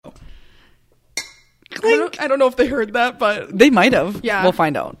I don't know if they heard that, but they might have. Yeah. We'll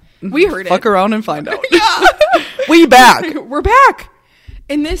find out. We heard it. Fuck around and find out. Yeah. We back. We're back.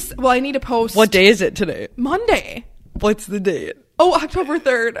 In this, well, I need to post. What day is it today? Monday. What's the date? Oh, October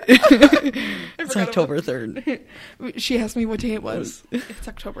 3rd. It's October 3rd. She asked me what day it was. It's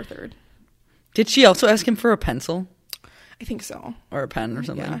October 3rd. Did she also ask him for a pencil? I think so. Or a pen or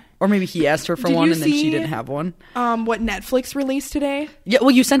something. Yeah. Or maybe he asked her for Did one you and then she see, didn't have one. What Netflix released today? Yeah,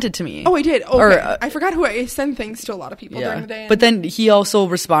 well, you sent it to me. Oh, I did. Okay. Or, I forgot who I send things to a lot of people during the day. But then he also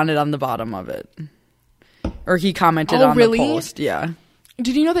responded on the bottom of it. Or he commented on really? the post. Yeah.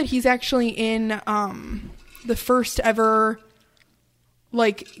 Did you know that he's actually in the first ever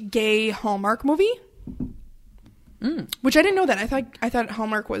like gay Hallmark movie? Which I didn't know that. I thought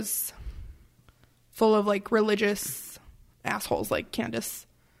Hallmark was full of like religious assholes like Candace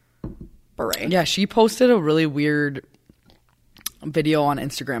Bure. Yeah, she posted a really weird video on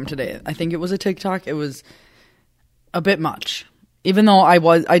Instagram today. I think it was a TikTok. It was a bit much. Even though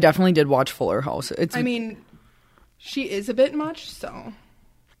I definitely did watch Fuller House. I mean, she is a bit much, so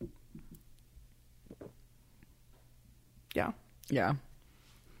yeah. Yeah.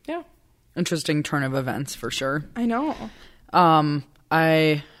 Yeah. Interesting turn of events for sure. I know.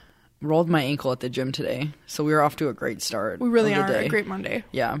 I rolled my ankle at the gym today, so we were off to a great start. We really are. A great Monday.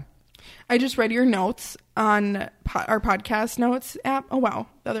 Yeah. I just read your notes on our podcast notes app. Oh, wow.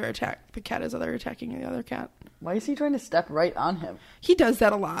 The cat is attacking the other cat. Why is he trying to step right on him? He does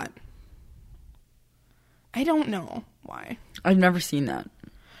that a lot. I don't know why. I've never seen that.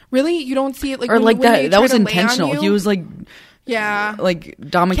 Really? You don't see it like, or when, like when that? That was intentional. He was like, yeah, like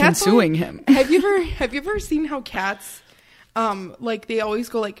Dominican suing him. Have you ever seen how cats, like they always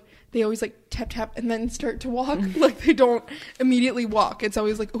tap tap and then start to walk? Like they don't immediately walk. It's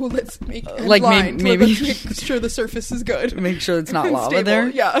always like, oh, let's make like blind. maybe Let's make sure the surface is good. Make sure it's not lava stable. there.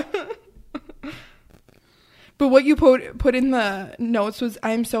 Yeah. But what you put in the notes was,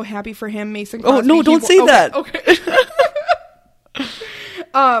 "I'm so happy for him, Mason Crosby." Oh no, don't say that. Okay.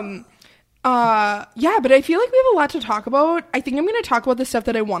 Yeah, but I feel like we have a lot to talk about. I think I'm going to talk about the stuff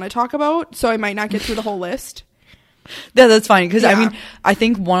that I want to talk about, so I might not get through the whole list. Yeah, that's fine. Because, I mean, I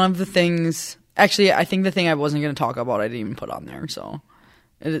think one of the things... Actually, I think the thing I wasn't going to talk about, I didn't even put on there, so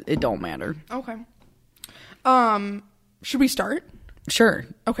it don't matter. Okay. Should we start? Sure.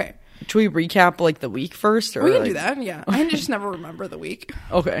 Okay. Should we recap, like, the week first? Or we can do that, yeah. I just never remember the week.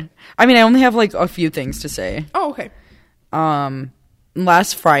 Okay. I mean, I only have, like, a few things to say. Oh, okay.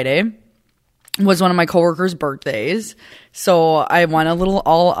 Last Friday was one of my coworkers' birthdays, so I went a little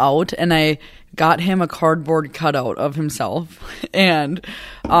all out and I got him a cardboard cutout of himself and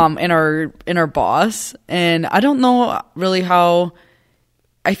in our boss, and I don't know really how.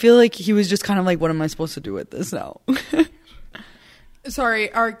 I feel like he was just kind of like, what am I supposed to do with this now? Sorry,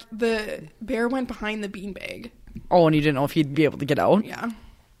 the bear went behind the beanbag. Oh, and you didn't know if he'd be able to get out? Yeah.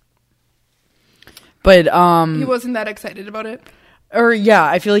 But he wasn't that excited about it. Or yeah,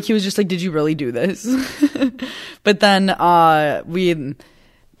 I feel like he was just like, did you really do this? But then we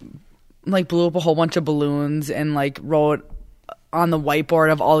like blew up a whole bunch of balloons and like wrote on the whiteboard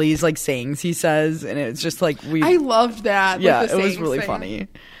of all these like sayings he says, and it's just like I loved that. Yeah, it was really funny.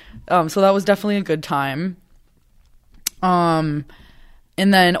 So that was definitely a good time. And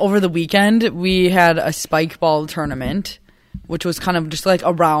then over the weekend we had a spike ball tournament, which was kind of just like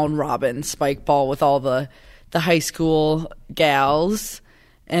a round robin spike ball with all the high school gals.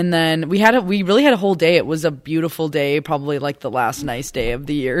 And then we really had a whole day. It was a beautiful day, probably like the last nice day of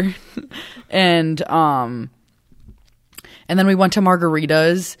the year. And then we went to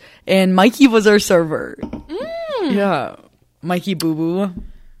margaritas and Mikey was our server. Yeah. Mikey Boo Boo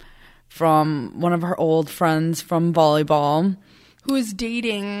from one of our old friends from volleyball. Who is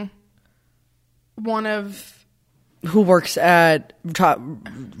dating one of... Who works at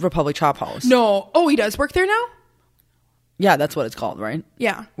Republic Chop House. No. Oh, he does work there now? Yeah, that's what it's called, right?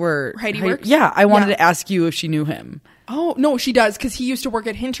 Yeah. Where Heidi works? Yeah, I wanted to ask you if she knew him. Oh, no, she does, because he used to work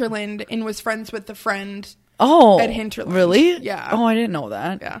at Hinterland and was friends with the friend at Hinterland. Really? Yeah. Oh, I didn't know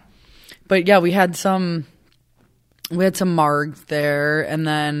that. Yeah. But yeah, we had some margs there, and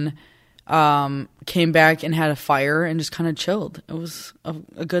then came back and had a fire and just kind of chilled. It was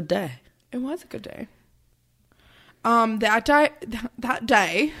a good day. It was a good day. That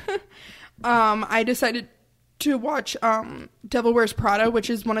day, I decided to watch Devil Wears Prada, which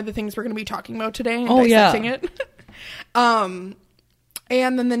is one of the things we're going to be talking about today and dissecting it. And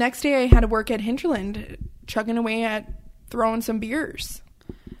then the next day I had to work at Hinterland, chugging away at throwing some beers.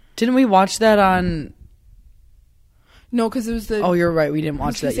 Didn't we watch that on... No, because it was the... Oh, you're right. We didn't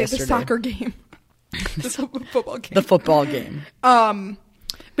watch that yesterday. The soccer game. The football game. The football game.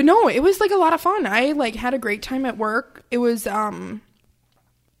 But no, it was like a lot of fun. I like had a great time at work. It was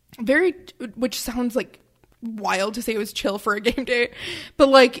very, which sounds like wild to say it was chill for a game day, but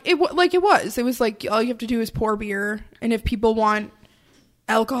like it was like all you have to do is pour beer, and if people want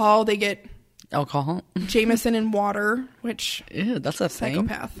alcohol, they get alcohol, Jameson and water, which that's a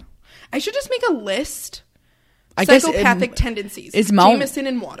psychopath thing. I should just make a list. I Psychopathic tendencies. Jameson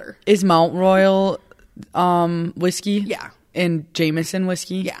and water. Is Mount Royal whiskey? Yeah. And Jameson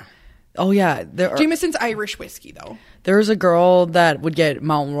whiskey? Yeah. Oh yeah, Jameson's Irish whiskey though. There's a girl that would get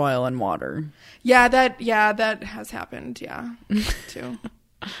Mount Royal and water. Yeah, that has happened. Yeah, too.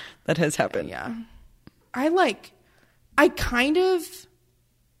 That has happened. Yeah, I kind of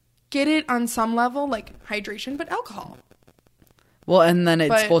get it on some level, like hydration, but alcohol. Well, and then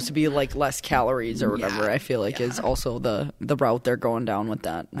it's supposed to be like less calories or whatever. I feel like is also the route they're going down with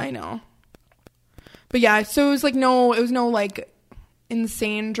that. I know. But yeah, so it was no like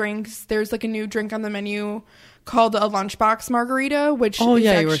insane drinks. There's like a new drink on the menu called a lunchbox margarita, which is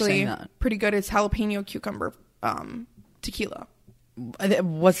actually pretty good. It's jalapeno cucumber tequila.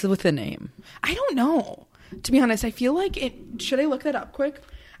 What's with the name? I don't know. To be honest, I feel like it. Should I look that up quick?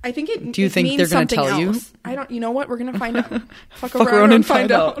 I think it. Do you think they're going to tell you? I don't. You know what? We're going to find out. Fuck around and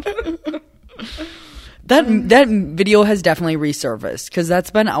find out. That video has definitely resurfaced because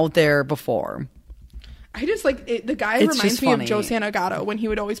that's been out there before. I just like it, the guy reminds me of Joe Santagato when he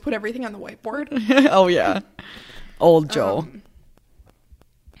would always put everything on the whiteboard. Oh yeah, old Joe.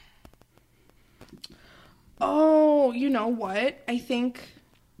 Oh, you know what? I think.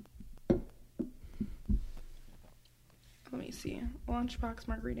 Let me see. Lunchbox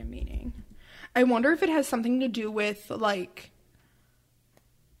margarita meaning. I wonder if it has something to do with like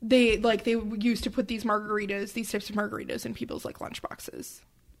they used to put these types of margaritas in people's like lunchboxes.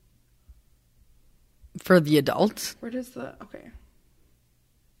 For the adults? Where does the... Okay.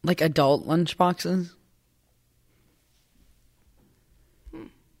 Like adult lunch boxes?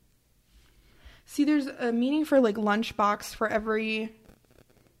 See, there's a meaning for like lunchbox for every...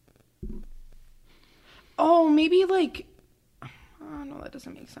 Oh, maybe like... Oh, no, that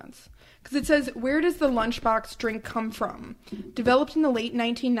doesn't make sense. Because it says, where does the lunchbox drink come from? Developed in the late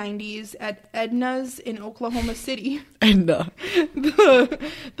 1990s at Edna's in Oklahoma City. Edna. The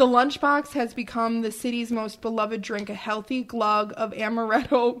lunchbox has become the city's most beloved drink. A healthy glug of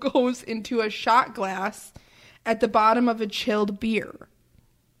amaretto goes into a shot glass at the bottom of a chilled beer.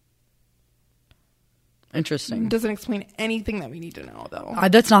 Interesting. Doesn't explain anything that we need to know, though.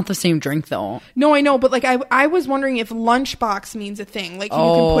 That's not the same drink, though. No, I know, but like I was wondering if lunchbox means a thing. Like you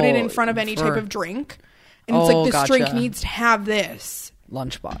can put it in front of any type of drink, and it's like this drink needs to have this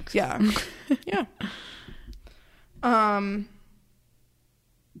lunchbox. Yeah, yeah.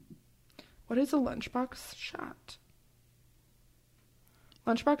 What is a lunchbox shot?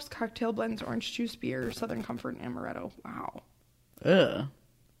 Lunchbox cocktail blends orange juice, beer, Southern Comfort, and amaretto. Wow. Ugh.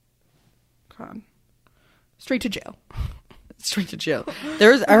 God. Straight to jail. Straight to jail.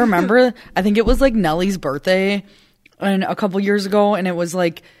 I remember, I think it was like Nellie's birthday a couple years ago, and it was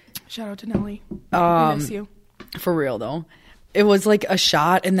like... Shout out to Nellie. I miss you. For real, though. It was like a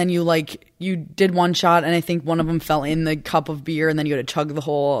shot, and then you did one shot, and I think one of them fell in the cup of beer, and then you had to chug the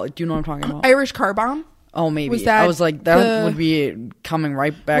whole... Do you know what I'm talking about? Irish car bomb? Oh, maybe. I was like, that would be coming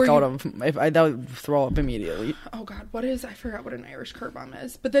right back out of... that would throw up immediately. Oh, God. I forgot what an Irish car bomb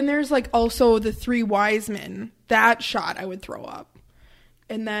is. But then there's like also the Three Wise Men. That shot I would throw up.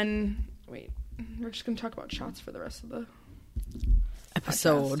 And then... Wait. We're just going to talk about shots for the rest of the...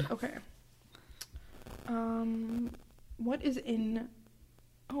 episode. Podcast. Okay. What is in...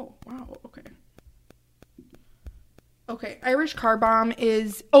 Oh, wow. Okay. Okay, Irish car bomb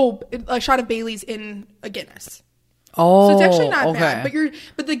is a shot of Bailey's in a Guinness. Oh, so it's actually not bad.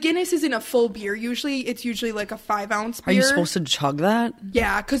 But the Guinness is in a full beer. It's usually like a 5-ounce beer. Are you supposed to chug that?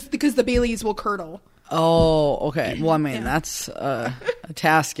 Yeah, because the Bailey's will curdle. Oh, okay. Well, I mean that's a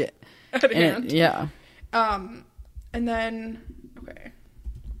task. At hand. Yeah. And then okay.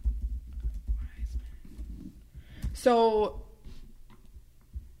 So.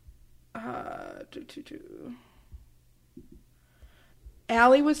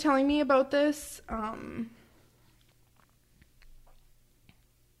 Allie was telling me about this.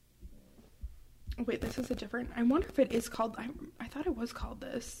 Wait, this is a different... I wonder if it is called... I thought it was called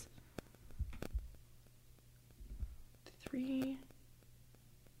this. 3...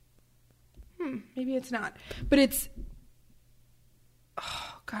 maybe it's not. But it's...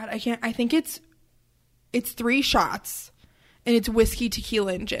 Oh, God, I can't... I think it's 3 shots. And it's whiskey,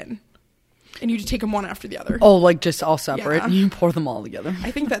 tequila, and gin. And you just take them one after the other. Oh, like just all separate? Yeah. You pour them all together.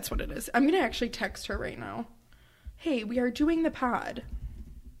 I think that's what it is. I'm going to actually text her right now. Hey, we are doing the pod.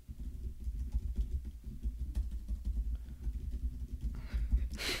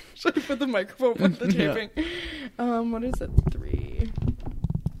 Should I put the microphone with the taping? What is it? 3.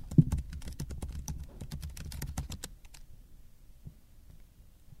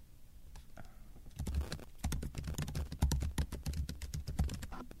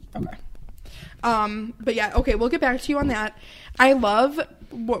 Okay. But yeah, okay, we'll get back to you on that. I love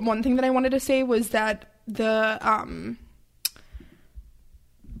one thing that I wanted to say was that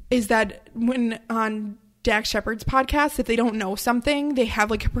is that when on Dax Shepard's podcast, if they don't know something, they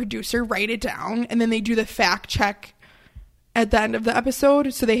have like a producer write it down and then they do the fact check at the end of the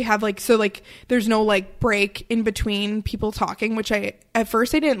episode. So they have like there's no like break in between people talking, which at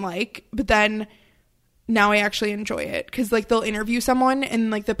first I didn't like, but then now I actually enjoy it because like they'll interview someone and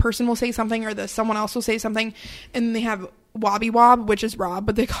like the person will say something or someone else will say something and they have Wobby Wob, which is Rob,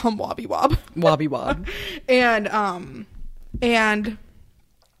 but they call him Wobby Wob. Wobby Wob. and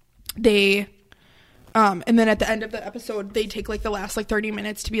they and then at the end of the episode they take like the last like 30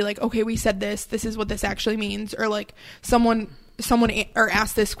 minutes to be like, okay, we said this is what this actually means, or like someone or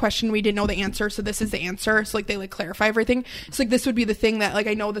asked this question, we didn't know the answer, so this is the answer. So like they like clarify everything. So like this would be the thing that like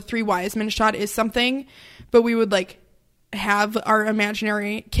I know the 3 wise men shot is something, but we would like have our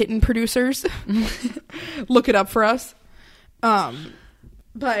imaginary kitten producers look it up for us.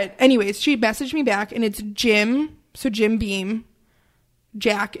 But anyways, she messaged me back and it's Jim, so Jim Beam,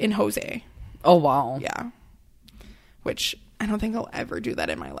 Jack, and Jose. Oh wow. Yeah, which I don't think I'll ever do that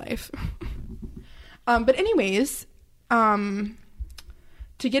in my life. But anyways, to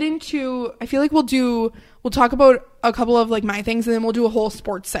get into, I feel like we'll talk about a couple of like my things and then we'll do a whole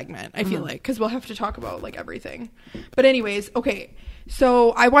sports segment, I feel like, because we'll have to talk about like everything. But anyways, okay,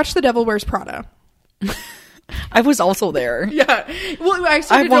 so I watched The Devil Wears Prada. I was also there. Yeah. Well,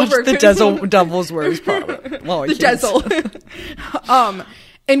 I watched The Devil's Wears Prada. Well, the Dezzle.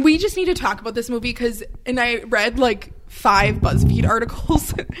 And we just need to talk about this movie and I read like 5 BuzzFeed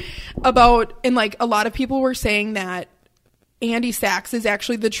articles about, and like a lot of people were saying that Andy Sachs is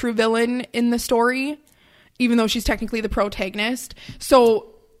actually the true villain in the story, even though she's technically the protagonist.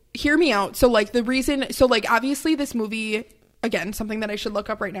 So hear me out. So like obviously this movie, again, something that I should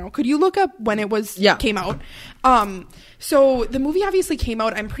look up right now. Could you look up when it came out? So the movie obviously came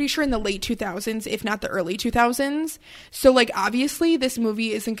out, I'm pretty sure in the late 2000s, if not the early 2000s. So like obviously this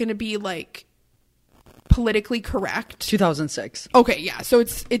movie isn't going to be like politically correct. 2006. Okay, yeah. So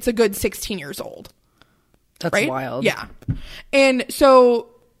it's a good 16 years old. That's right? wild. Yeah. And so,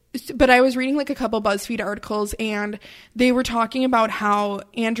 but I was reading like a couple BuzzFeed articles and they were talking about how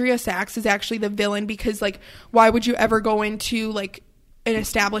Andrea Sachs is actually the villain because like, why would you ever go into like an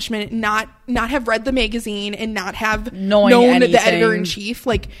establishment, not have read the magazine and not have known the editor-in-chief?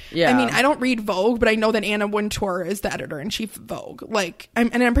 Like, yeah. I mean, I don't read Vogue, but I know that Anna Wintour is the editor-in-chief of Vogue. Like, I'm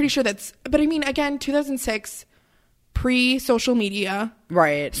pretty sure but I mean, again, 2006, pre-social media.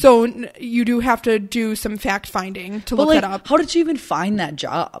 Right. So you do have to do some fact-finding to look that up. How did she even find that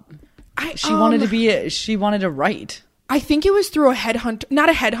job? She wanted to write. I think it was through a headhunter, not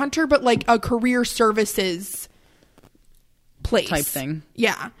a headhunter, but like a career services place type thing.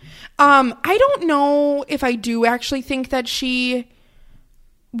 Yeah. I don't know if I do actually think that she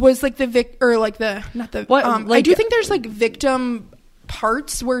was like I do think there's like victim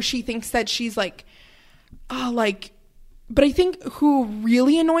parts where she thinks that she's like, but I think who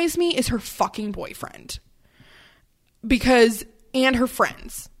really annoys me is her fucking boyfriend. And her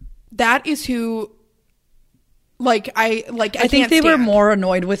friends. That is who I think they were more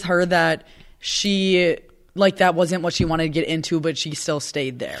annoyed with her that she that wasn't what she wanted to get into, but she still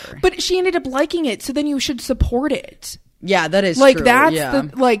stayed there. But she ended up liking it, so then you should support it. Yeah, that is true. That's yeah.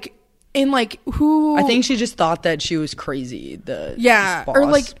 Who I think she just thought that she was crazy. This boss. Or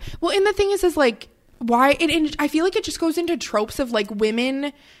and the thing is why and I feel like it just goes into tropes of like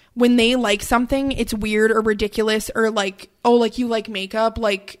women when they like something, it's weird or ridiculous, or like, oh, like you like makeup, or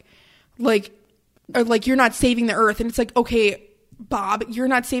like you're not saving the earth, and it's like, okay, Bob, you're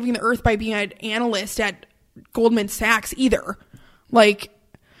not saving the earth by being an analyst at Goldman Sachs either. Like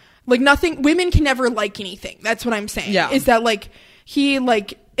nothing, women can never like anything. That's what I'm saying. Yeah. Is that like he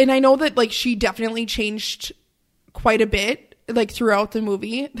like, and I know that like she definitely changed quite a bit like throughout the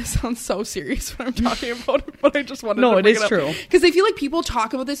movie. This sounds so serious when I'm talking about it, but I just wanted to bring it up. No, it is true. Because I feel like people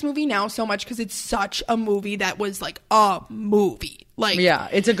talk about this movie now so much because it's such a movie that was like a movie. Like, yeah,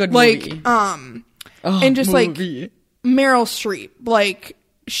 it's a good movie. And just movie. Like Meryl Streep, like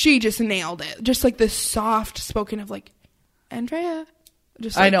she just nailed it. Just like this soft spoken of like Andrea.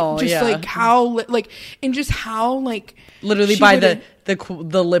 Just like, I know, just yeah. Like how like and just how like literally by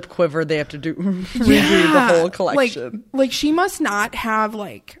the lip quiver they have to do redo the whole collection. Like she must not have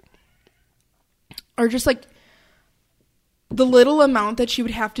like, or just like the little amount that she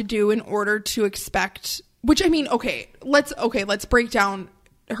would have to do in order to expect, which I mean, let's break down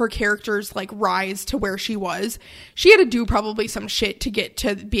her character's like rise to where she was. She had to do probably some shit to get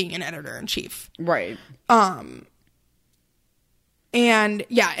to being an editor-in-chief. Right. And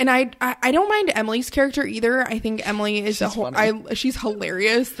yeah, and I don't mind Emily's character either. I think Emily is she's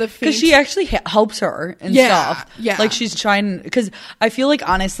hilarious. Because she actually helps her and stuff. Yeah. Like she's trying, because I feel like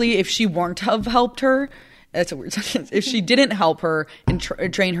honestly, if she weren't to have helped her, that's a weird sentence. If she didn't help her and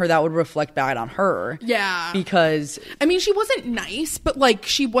train her, that would reflect bad on her. Yeah. Because I mean, she wasn't nice, but like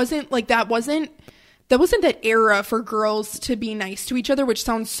she wasn't like that wasn't that era for girls to be nice to each other, which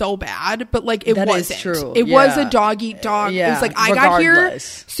sounds so bad, but like it wasn't. Is true. It was a dog eat dog. Yeah. It was like, I got here,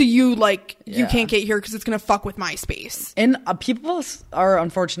 so you you can't get here because it's gonna fuck with my space. And people are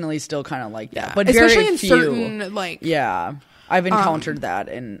unfortunately still kind of like that, but especially very in few. Certain like I've encountered that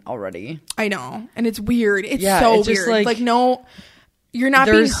already. I know, and it's weird. It's so it's weird. Like no, you're not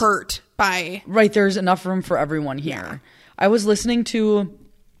being hurt by There's enough room for everyone here. Yeah. I was listening to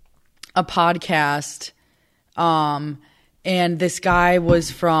a podcast, and this guy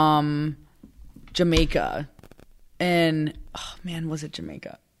was from Jamaica, and oh man, was it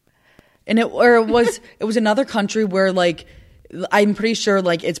Jamaica? And it was another country where like I'm pretty sure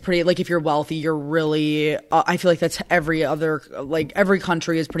like it's pretty like if you're wealthy you're really I feel like that's every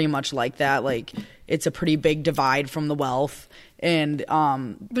country is pretty much like that. Like it's a pretty big divide from the wealth, and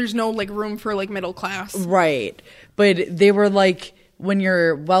there's no like room for like middle class, right? But they were like, when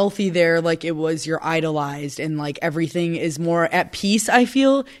you're wealthy there, like it was, you're idolized and like everything is more at peace. I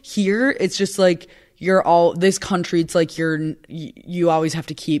feel here it's just like this country, it's like you always have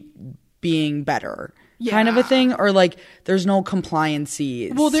to keep being better, kind of a thing, or like there's no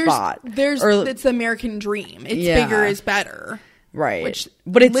compliancy spot. It's the American dream. It's bigger is better, right?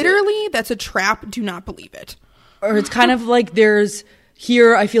 But it's literally that's a trap. Do not believe it. Or it's kind of like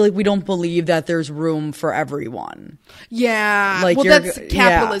here, I feel like we don't believe that there's room for everyone. Yeah. Like well, that's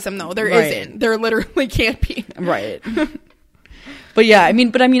capitalism, though. There isn't. There literally can't be. Right. But yeah, I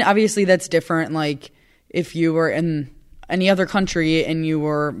mean, obviously that's different. Like, if you were in any other country and you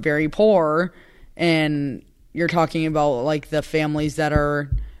were very poor, and you're talking about like the families that are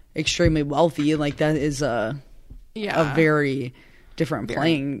extremely wealthy, like that is a very different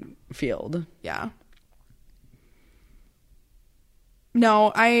playing field. Yeah.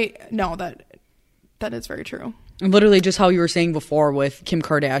 No, that is very true. Literally just how you were saying before with Kim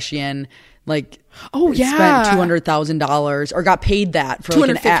Kardashian, like spent $200,000 or got paid that for like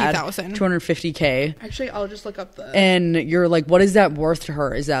an ad. $250K. Actually, I'll just look up and you're like, what is that worth to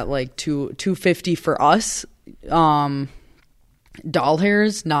her? Is that like $250 for us? Doll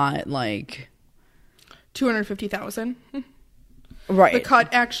hairs, not like $250,000. Right. The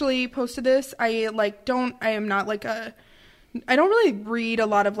Cut actually posted this. I don't really read a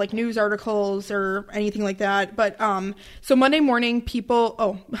lot of like news articles or anything like that, but so Monday morning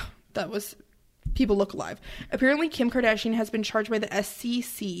people look alive. Apparently Kim Kardashian has been charged by the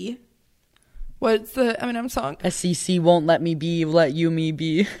SEC. What's the Eminem song? SEC won't let me be, let you me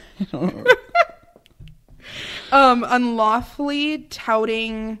be. Unlawfully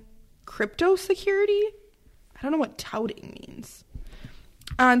touting crypto security. I don't know what touting means.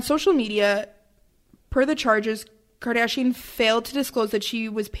 On social media, per the charges, Kardashian failed to disclose that she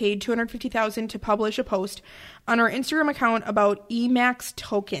was paid $250,000 to publish a post on her Instagram account about EMAX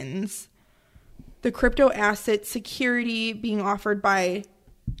tokens, the crypto asset security being offered by,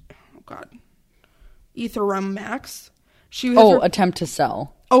 Ethereum Max. Attempt to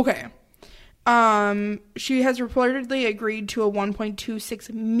sell. Okay. She has reportedly agreed to a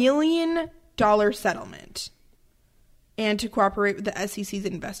 $1.26 million settlement and to cooperate with the SEC's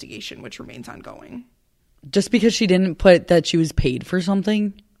investigation, which remains ongoing. Just because she didn't put that she was paid for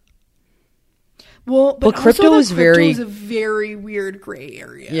something? Well, but crypto is a very weird gray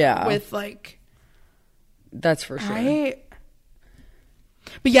area. Yeah. With like... That's for sure.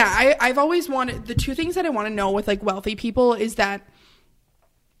 But yeah, I've always wanted... The two things that I want to know with like wealthy people is that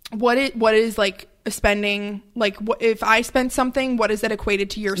what is like spending, like if I spend something, what is that equated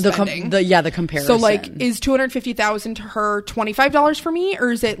to your spending? The comparison. So like, is $250,000 to her $25 for me,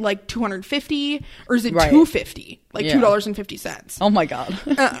 or is it like $250, or is it $250, like $2.50? Oh my god.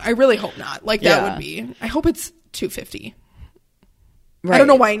 I really hope not. Like that would be. I hope it's $250. Right. I don't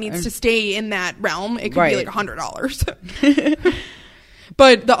know why it needs to stay in that realm. It could be like $100.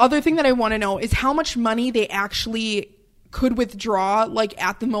 But the other thing that I want to know is how much money they actually could withdraw like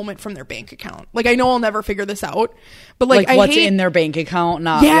at the moment from their bank account. Like I know I'll never figure this out, but like what's in their bank account,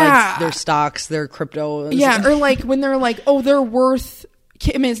 not like their stocks, their cryptos. Yeah, or like when they're like, oh, they're worth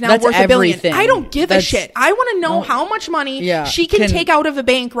Kim is now That's worth $1 billion. everything. I don't give a shit. I want to know how much money she can take out of a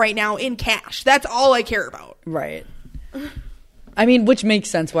bank right now in cash. That's all I care about. Right. I mean, which makes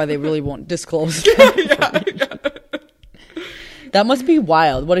sense why they really won't disclose. Yeah. That must be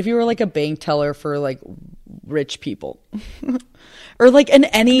wild. What if you were like a bank teller for like rich people? Or like in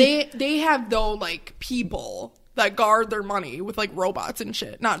any... They have, though, like people that guard their money with like robots and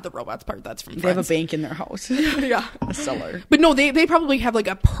shit. Not the robots part, that's from Friends. They have a bank in their house. Yeah. A cellar. But no, they probably have like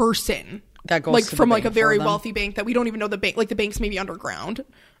a person that goes like to from the like a bank very for them. wealthy bank that we don't even know the bank. Like the bank's maybe underground.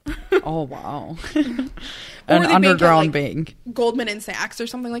 Oh, wow. Or An they underground bank at, bank. Goldman and Sachs or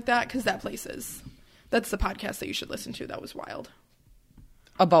something like that, because that place is... That's the podcast that you should listen to. That was wild.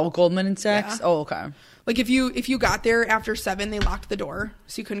 About Goldman and Sachs? Yeah. Oh, okay. Like if you got there after 7, they locked the door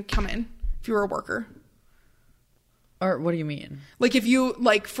so you couldn't come in if you were a worker. Or what do you mean? Like if you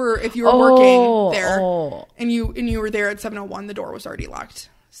were working there and you were there at 7:01, the door was already locked,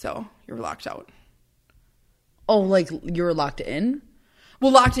 so you were locked out. Oh, like you were locked in?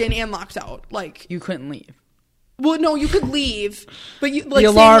 Well, locked in and locked out. Like you couldn't leave. Well, no, you could leave, but you like the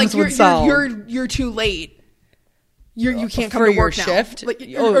alarms would sound. You're too late. You can't come for to your work now. shift. Like,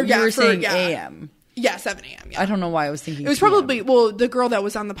 you were saying AM. Yeah, 7 a.m. Yeah. I don't know why I was thinking. It was probably the girl that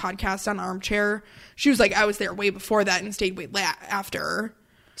was on the podcast on Armchair. She was like, I was there way before that and stayed way after.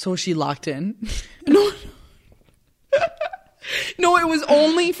 So was she locked in? No. No, it was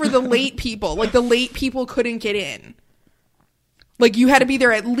only for the late people. Like the late people couldn't get in. Like you had to be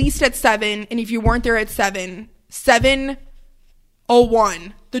there at least at 7, and if you weren't there at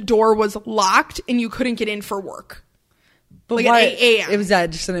 7:01, the door was locked and you couldn't get in for work. But like why, at 8 a.m. Was that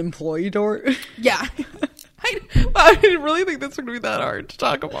just an employee door? Yeah. I didn't really think this would be that hard to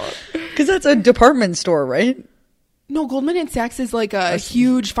talk about. Because that's a department store, right? No, Goldman and Sachs is like a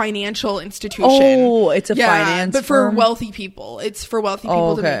huge financial institution. Oh, it's a finance but firm? for wealthy people. It's for wealthy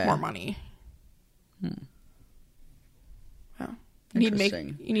people to make more money. Yeah. You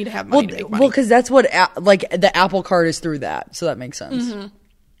need to have money to make money. Well, because that's what like the Apple Card is through that, so that makes sense. Mm-hmm.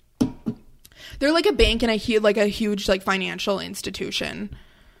 They're like a bank and a huge like financial institution,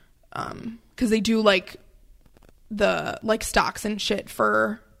 because they do like the like stocks and shit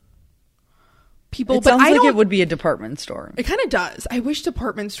for people. It sounds like it would be a department store. It kind of does. I wish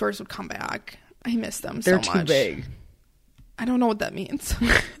department stores would come back. I miss them so much. They're too big. I don't know what that means.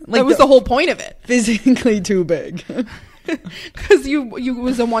 Like that was the whole point of it. Physically too big. Because you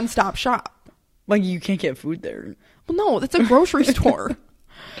was a one-stop shop. Like you can't get food there. Well, no, that's a grocery store.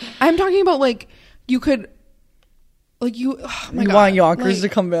 I'm talking about like you could, like you. Oh my God, want Yonkers to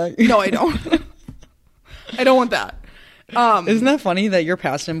come back? No, I don't. I don't want that. Isn't that funny that your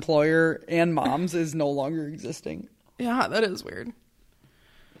past employer and mom's is no longer existing? Yeah, that is weird.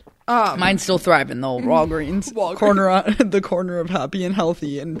 Mine's still thriving though. Walgreens. The corner of happy and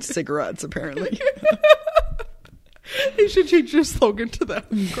healthy and cigarettes apparently. You should change your slogan to that.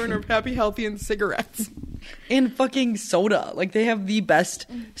 Corner of happy, healthy, and cigarettes. And fucking soda. Like they have the best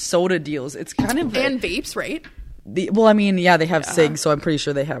soda deals. It's kind of and vapes, right? Well, I mean, yeah, they have cigs, so I'm pretty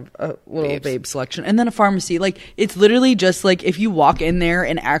sure they have a little vape selection. And then a pharmacy. Like it's literally just like if you walk in there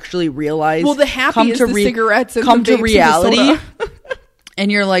and actually realize, well, the happy is the cigarettes and come the vapes to reality. And the soda. And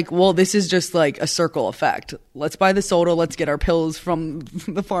you're like, well, this is just like a circle effect. Let's buy the soda. Let's get our pills from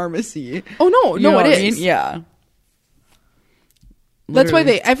the pharmacy. Oh no, You know it what is. I mean? Yeah. That's why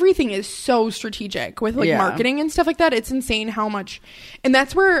Literally. everything is so strategic with like marketing and stuff like that. It's insane how much, and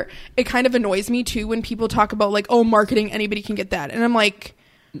that's where it kind of annoys me too when people talk about like, oh, marketing, anybody can get that. And I'm like,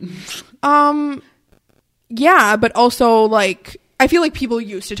 yeah, but also like, I feel like people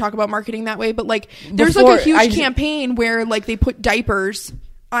used to talk about marketing that way, but like there's like a huge campaign where like they put diapers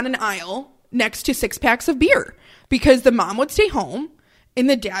on an aisle next to 6-packs of beer because the mom would stay home and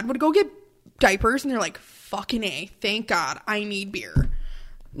the dad would go get diapers and they're like, fucking A, thank God I need beer.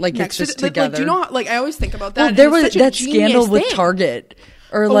 Like next it's just to together. Like, do you know, like I always think about that. Well, there was that scandal with Target.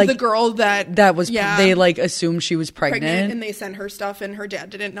 Or like the girl that was they like assumed she was pregnant and they sent her stuff and her dad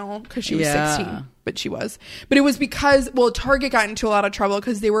didn't know because she was 16, but she was. But it was because Target got into a lot of trouble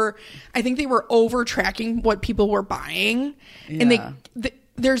because I think they were over tracking what people were buying, and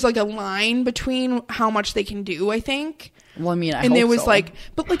there's like a line between how much they can do, I think. Well, I mean, and it was like,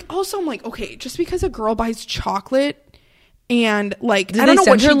 but like also I'm like, okay, just because a girl buys chocolate. And like, I don't know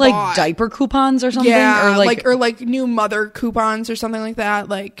what she like bought. Diaper coupons or something, yeah, or like new mother coupons or something like that.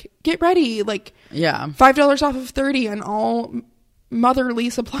 Like, get ready, like, yeah, $5 off of 30 on all motherly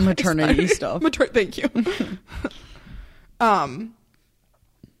supplies, maternity stuff. Thank you.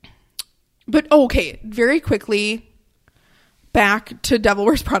 But okay, very quickly, back to Devil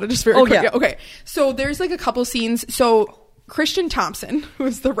Wears Prada. Just very quickly. Yeah. Okay, so there's like a couple scenes. So Christian Thompson, who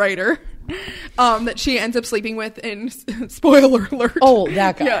is the writer, that she ends up sleeping with in spoiler alert. Oh,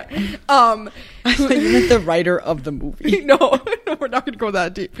 that guy. Yeah. I thought you meant the writer of the movie. No, we're not going to go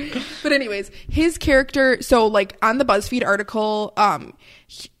that deep. But anyways, his character, so like on the BuzzFeed article,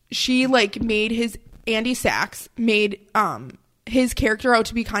 she like made Andy Sachs made his character out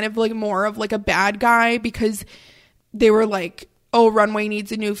to be kind of like more of like a bad guy, because they were like, oh, Runway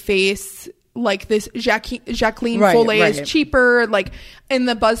needs a new face. Like this Jacqueline Foley is cheaper. Like, and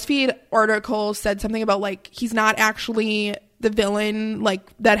the BuzzFeed article said something about like he's not actually the villain. Like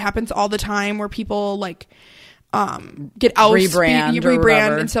that happens all the time where people like get out,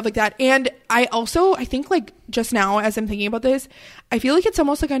 rebrand and stuff like that. And I think like just now as I'm thinking about this, I feel like it's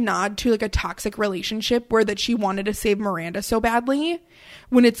almost like a nod to like a toxic relationship where that she wanted to save Miranda so badly,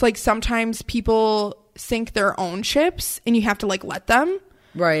 when it's like sometimes people sink their own ships and you have to like let them.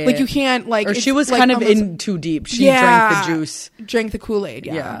 Right. Like you can't like, or she was like kind of almost, in too deep. She drank the juice. Drank the Kool-Aid.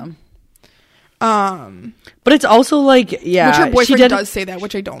 Yeah. But it's also like, yeah. Which her boyfriend does say that,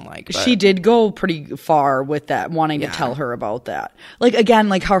 which I don't like. But. She did go pretty far with that, wanting to tell her about that. Like, again,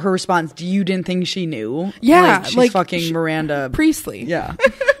 like how her response, you didn't think she knew? Yeah. Like, she's fucking Miranda. Priestley. Yeah.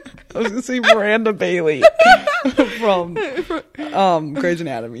 I was going to say Miranda Bailey from Grey's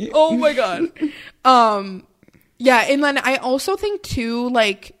Anatomy. Oh my God. Yeah, and then I also think too,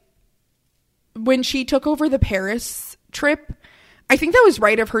 like, when she took over the Paris trip, I think that was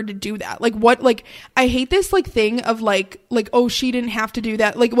right of her to do that. Like, what, like, I hate this, like, thing of, like, oh, she didn't have to do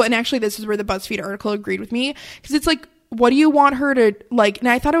that. Like, well, and actually, this is where the BuzzFeed article agreed with me. Because it's, like, what do you want her to, like, and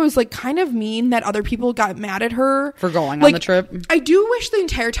I thought it was, like, kind of mean that other people got mad at her. For going like, on the trip? I do wish the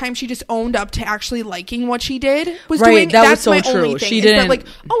entire time she just owned up to actually liking what she did. Was right, doing, that that's was so my true. Only thing, she didn't. That, like,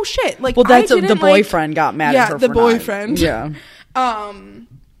 oh, shit. Like, well, that's the boyfriend got mad at her the for boyfriend. Not. Yeah.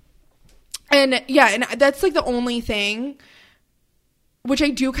 And yeah, and that's like the only thing, which I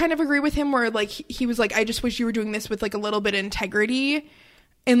do kind of agree with him, where like he was like, I just wish you were doing this with like a little bit of integrity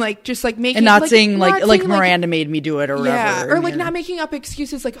and like just like making, and not like, saying not like saying, Miranda made me do it or whatever. Or like not making up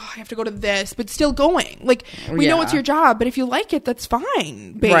excuses like, oh, I have to go to this, but still going. Like, we know it's your job, but if you like it, that's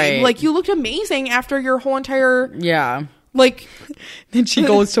fine, babe. Right. Like, you looked amazing after your whole entire like. Then she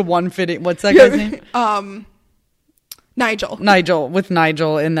goes to one fitting. What's that guy's name? Nigel with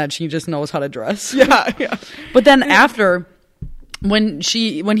Nigel, in that she just knows how to dress. Yeah. But then after, when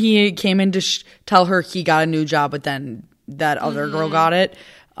he came in to tell her he got a new job, but then that other girl got it,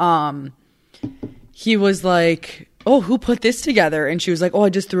 he was like, oh, who put this together? And she was like, oh, I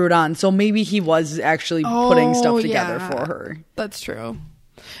just threw it on. So maybe he was actually putting stuff together for her. That's true.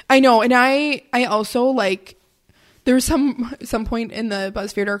 I know. And I also like, there was some point in the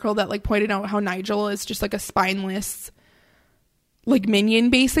BuzzFeed article that like pointed out how Nigel is just like a spineless like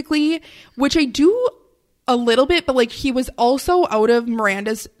minion, basically, which I do a little bit, but like he was also out of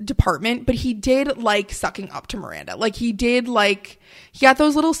Miranda's department, but he did like sucking up to Miranda. Like he did, like, he got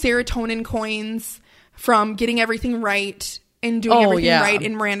those little serotonin coins from getting everything right and doing everything right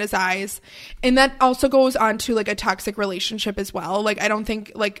in Miranda's eyes. And that also goes on to like a toxic relationship as well. Like, I don't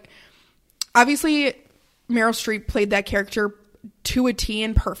think, like, obviously Meryl Streep played that character to a T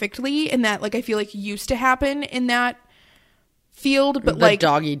and perfectly, and that like I feel like used to happen in that field, but the like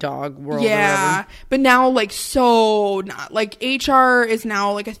doggy dog world, but now like so not like HR is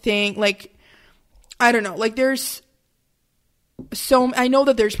now like a thing. Like, I don't know, like there's so, I know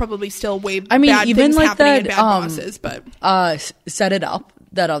that there's probably still bad even things like happening that in Bad Bosses, but Set It Up,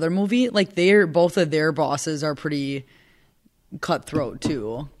 that other movie, like both of their bosses are pretty cutthroat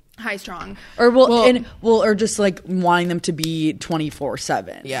too. High strong, or just like wanting them to be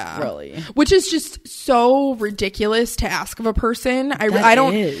 24/7. Yeah, really, which is just so ridiculous to ask of a person. I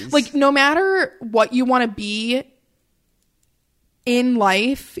don't like, no matter what you want to be in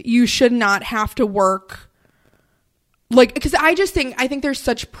life, you should not have to work. Like, because I think there's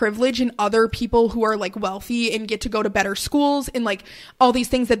such privilege in other people who are like wealthy and get to go to better schools and like all these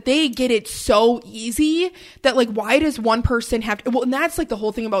things, that they get it so easy that like, why does one person have to, well, and that's like the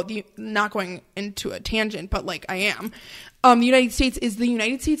whole thing about not going into a tangent, but like I am. The United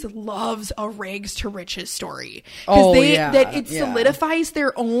States loves a rags to riches story. Because it solidifies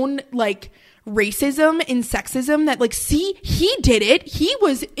their own like racism and sexism, that like, see, he did it, he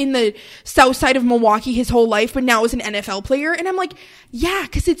was in the south side of Milwaukee his whole life, but now is an NFL player. And I'm like, yeah,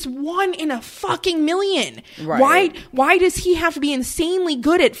 because it's 1 in a fucking million. Right. Why does he have to be insanely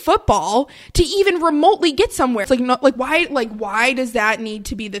good at football to even remotely get somewhere? It's like, why does that need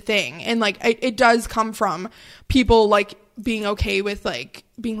to be the thing? And like, it does come from people like being okay with like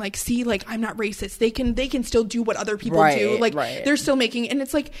being like, see, like I'm not racist. They can still do what other people do. Like they're still making, and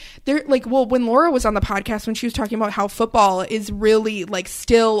it's like they're like, well, when Laura was on the podcast, when she was talking about how football is really like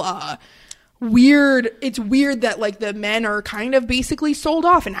still weird. It's weird that like the men are kind of basically sold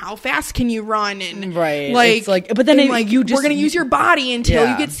off, and how fast can you run, and like, it's like, but then we're gonna use your body until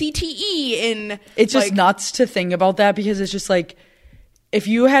you get CTE, and it's just nuts to think about that, because it's just like, if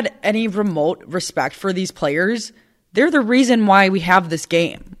you had any remote respect for these players, they're the reason why we have this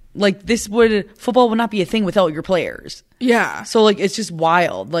game. Like football would not be a thing without your players. Yeah. So like, it's just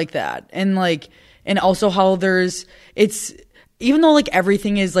wild like that. And like, and also how it's, even though like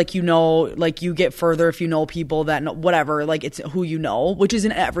everything is like, like you get further if you know people that know, whatever, like it's who you know, which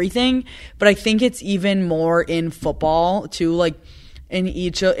isn't everything. But I think it's even more in football too, like in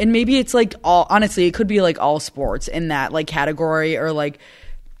each, and maybe it's like honestly, it could be like all sports in that like category, or like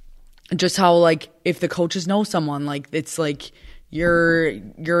just how like if the coaches know someone, like it's like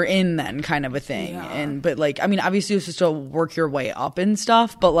you're in then kind of a thing. Yeah. And but like, I mean, obviously it's just to work your way up and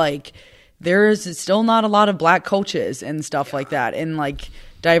stuff, but like there's still not a lot of black coaches and stuff like that, and like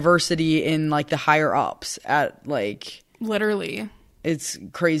diversity in like the higher ups at like, literally, it's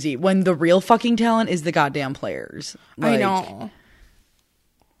crazy when the real fucking talent is the goddamn players. Like, I know.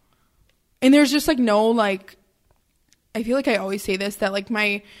 And there's just like no, like, I feel like I always say this, that like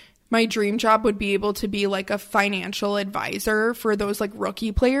my dream job would be able to be like a financial advisor for those like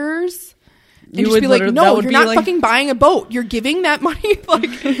rookie players. And you just be like, no, you're not like, fucking buying a boat. You're giving that money,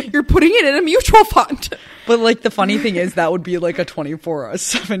 like, you're putting it in a mutual fund. But, like, the funny thing is that would be, like, a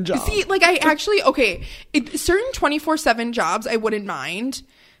 24/7 job. See, like, I actually, okay, certain 24/7 jobs I wouldn't mind,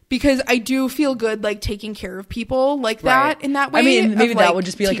 because I do feel good, like, taking care of people like that in that way. I mean, maybe that would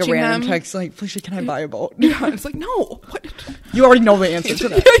just be, like, a random text, like, Felicia, can I buy a boat? Yeah, it's like, no. What? You already know the answer to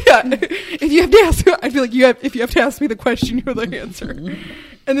that. Yeah. If you have to ask, I feel like if you have to ask me the question, you know the answer.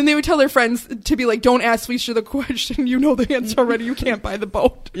 And then they would tell their friends to be like, don't ask Felicia the question. You know the answer already. You can't buy the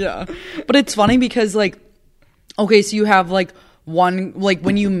boat. Yeah. But it's funny because, like, okay, so you have, like, one, like,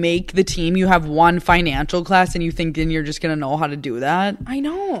 when you make the team, you have one financial class, and you think then you're just going to know how to do that. I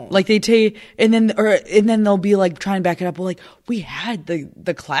know. Like, they take, and then they'll be, like, trying to back it up. Well, like, we had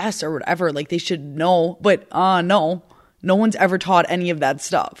the class or whatever. Like, they should know. But, no. No one's ever taught any of that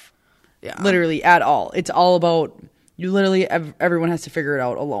stuff. Yeah. Literally, at all. It's all about... You literally, everyone has to figure it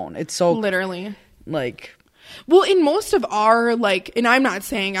out alone. It's so... Literally. Like... Well, in most of our, like... And I'm not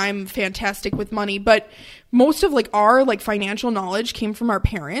saying I'm fantastic with money, but most of, like, our, like, financial knowledge came from our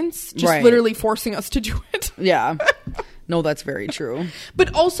parents. Just literally forcing us to do it. Yeah. No, that's very true.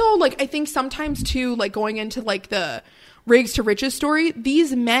 But also, like, I think sometimes, too, like, going into, like, the... rags to riches story,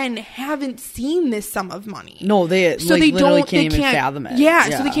 these men haven't seen this sum of money. No, they literally can't even fathom it. Yeah,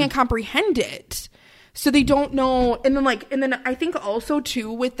 so they can't comprehend it. So they don't know. And then I think also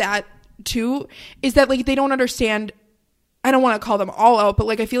too with that too is that like they don't understand. I don't want to call them all out, but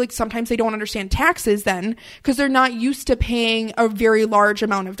like I feel like sometimes they don't understand taxes then, because they're not used to paying a very large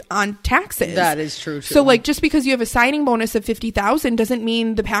amount on taxes. That is true too. So like just because you have a signing bonus of $50,000 doesn't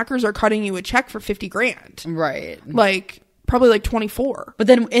mean the Packers are cutting you a check for $50,000. Right. Like probably like 24. But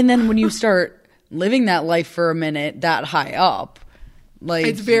then when you start living that life for a minute that high up, like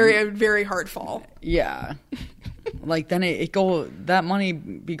it's a very hard fall. Yeah. Like then that money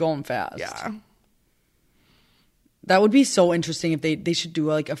be going fast. Yeah. That would be so interesting if they should do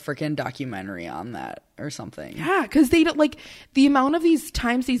like a freaking documentary on that or something. Yeah, because they don't like the amount of these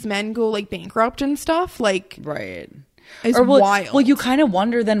times these men go like bankrupt and stuff. Like is wild. Well, you kind of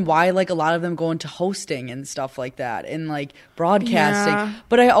wonder then why like a lot of them go into hosting and stuff like that and like broadcasting. Yeah.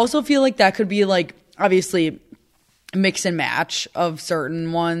 But I also feel like that could be like obviously mix and match of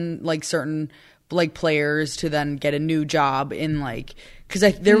certain players to then get a new job in like.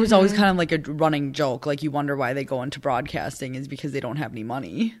 Because there was always kind of like a running joke, like you wonder why they go into broadcasting is because they don't have any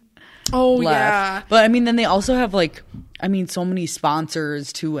money. Oh, left. Yeah. But I mean, then they also have like, I mean, so many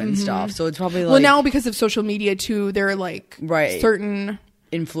sponsors too and stuff. So it's probably like. Well, now because of social media too, they're like certain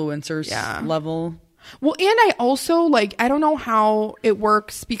influencers level. Well, and I also like, I don't know how it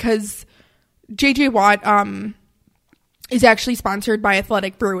works because JJ Watt is actually sponsored by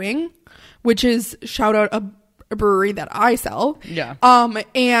Athletic Brewing, which is shout out a brewery that I sell. Yeah.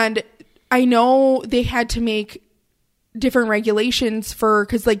 And I know they had to make different regulations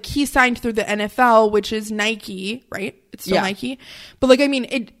because like he signed through the NFL, which is Nike, right? It's still Nike. But like, I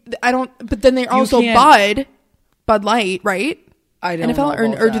mean, but then they're also Bud Light, right? I don't NFL,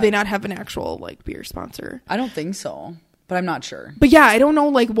 know or do they not have an actual like beer sponsor? I don't think so, but I'm not sure. But yeah, I don't know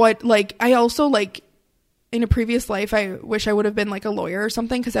like what, like I also like, in a previous life, I wish I would have been like a lawyer or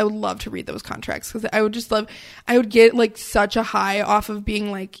something, because I would love to read those contracts, because I would get like such a high off of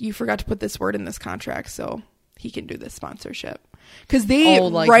being like, you forgot to put this word in this contract, so he can do this sponsorship. Because they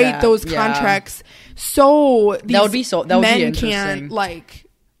write those contracts so these that would be men interesting. can't like,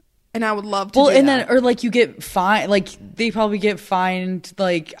 and I would love to do and that. then, or like you get fined, like they probably get fined.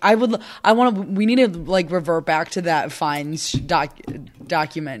 Like we need to like revert back to that fines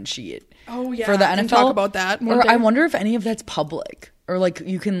document sheet. Oh yeah, for the NFL. And talk about that. Or I wonder if any of that's public, or like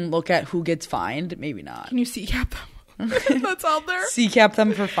you can look at who gets fined. Maybe not. Can you CCAP them? That's out there. CCAP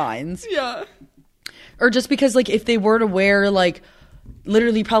them for fines. Yeah. Or just because like if they were to wear like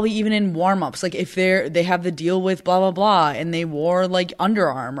literally probably even in warm-ups, like if they have the deal with blah blah blah and they wore like Under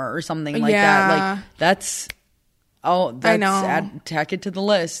Armour or something like that, like that's I know. Tack it to the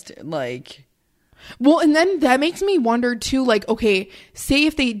list, like. Well, and then that makes me wonder too, like, okay, say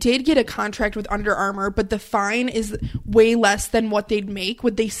if they did get a contract with Under Armour, but the fine is way less than what they'd make,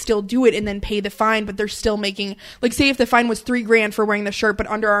 would they still do it and then pay the fine, but they're still making, like, say if the fine was $3,000 for wearing the shirt, but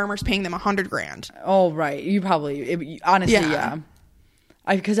Under Armour's paying them $100,000. Oh, right. You probably, honestly, yeah.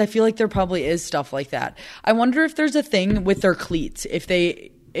 Because I feel like there probably is stuff like that. I wonder if there's a thing with their cleats, if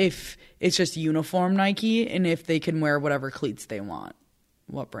it's just uniform Nike, and if they can wear whatever cleats they want.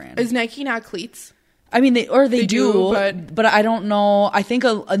 What brand? Is Nike not cleats? I mean, they do, but I don't know. I think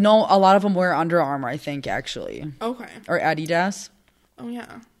a lot of them wear Under Armour, I think, actually. Okay. Or Adidas. Oh,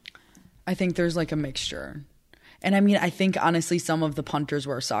 yeah. I think there's like a mixture. And I mean, I think honestly some of the punters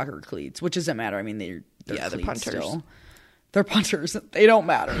wear soccer cleats, which doesn't matter. I mean, they're the punters. Still. They're punters. They don't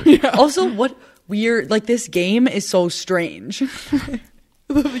matter. Yeah. Also, what weird, like this game is so strange.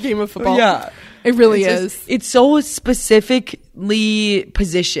 The game of football. Yeah. It really is. It's so specifically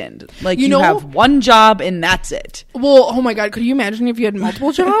positioned. Like you have one job and that's it. Well, oh my God. Could you imagine if you had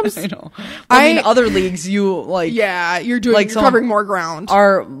multiple jobs? I know. I mean, other leagues, you like. Yeah, you're covering more ground.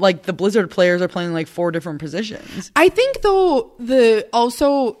 Are like the Blizzard players are playing like 4 different positions. I think though,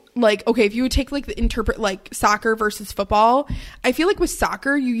 like, okay, if you would take like the interpret like soccer versus football, I feel like with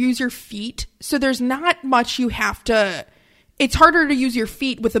soccer, you use your feet. So there's not much you have to. It's harder to use your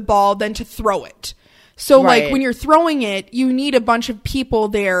feet with a ball than to throw it. So like when you're throwing it, you need a bunch of people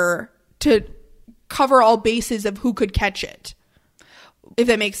there to cover all bases of who could catch it. If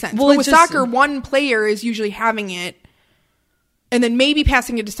that makes sense. Well, but with soccer, one player is usually having it and then maybe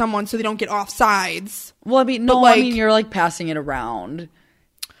passing it to someone so they don't get offsides. Well, I mean, no, I mean, you're like passing it around.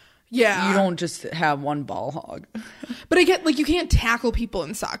 Yeah. You don't just have one ball hog. But I get like you can't tackle people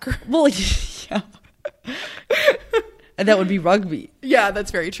in soccer. Well, yeah. And that would be rugby. Yeah,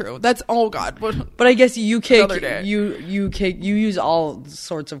 that's very true. That's God. But I guess you use all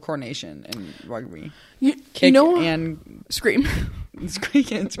sorts of coordination in rugby. Kick and scream.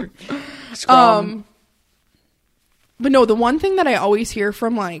 Squeak and scream. Scrum. But no, the one thing that I always hear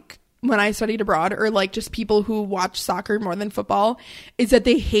from like when I studied abroad or like just people who watch soccer more than football is that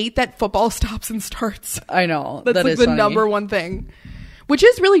they hate that football stops and starts. I know. That's like the number one thing. Which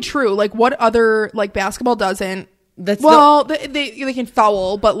is really true. Like what other like basketball doesn't. They can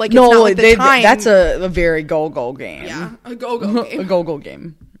foul, but like it's not like the time. That's a very go game. Yeah, a go game. A go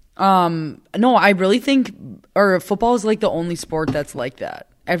game. No, I really think football is like the only sport that's like that.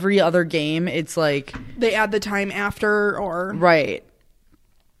 Every other game, it's like they add the time after or right.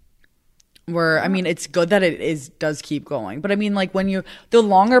 Where I mean, it's good that it does keep going, but I mean, like when the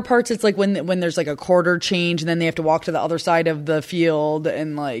longer parts, it's like when there's like a quarter change, and then they have to walk to the other side of the field,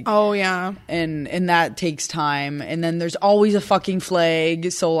 and like oh yeah, and that takes time, and then there's always a fucking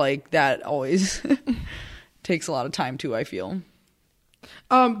flag, so like that always takes a lot of time too. I feel.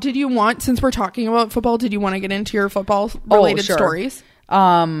 Did you want, since we're talking about football, did you want to get into your football related stories?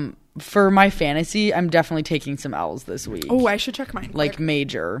 For my fantasy, I'm definitely taking some L's this week. Oh, I should check mine. Like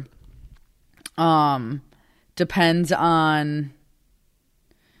major. Depends on.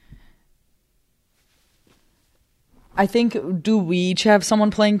 I think, do we each have someone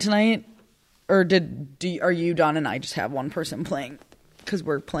playing tonight? Or are you, Don, and I just have one person playing? Because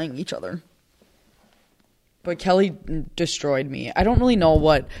we're playing each other. But Kelly destroyed me. I don't really know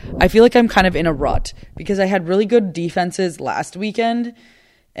what. I feel like I'm kind of in a rut. Because I had really good defenses last weekend.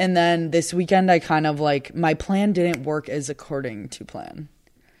 And then this weekend, I kind of like. My plan didn't work as according to plan.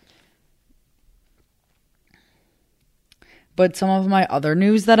 But some of my other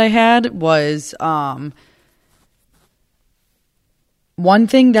news that I had was one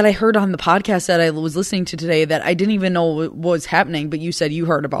thing that I heard on the podcast that I was listening to today that I didn't even know was happening, but you said you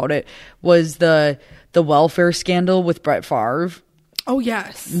heard about it, was the welfare scandal with Brett Favre. Oh,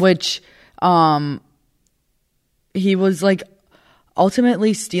 yes. Which he was like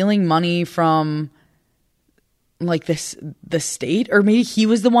ultimately stealing money from like the state, or maybe he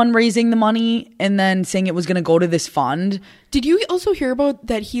was the one raising the money and then saying it was going to go to this fund. Did you also hear about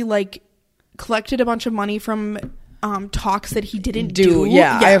that he like collected a bunch of money from talks that he didn't do?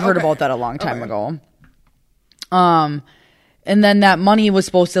 Yeah, I have heard about that a long time ago. And then that money was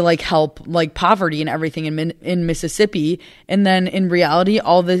supposed to like help like poverty and everything in Mississippi, and then in reality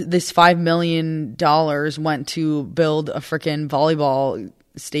all this $5 million went to build a freaking volleyball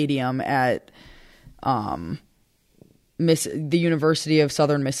stadium at the University of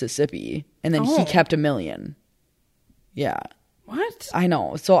Southern Mississippi, and then he kept $1 million. Yeah. What? I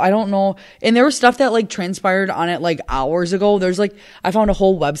know. So I don't know. And there was stuff that like transpired on it like hours ago. There's like, I found a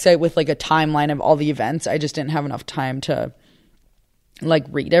whole website with like a timeline of all the events. I just didn't have enough time to like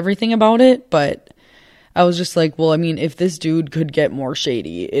read everything about it. But I was just like, well, I mean, if this dude could get more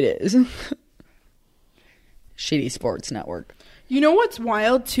shady, it is. Shady Sports Network. You know what's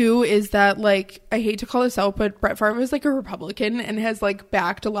wild too is that, like, I hate to call this out, but Brett Favre is like a Republican and has like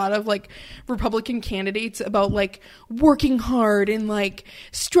backed a lot of like Republican candidates about like working hard and like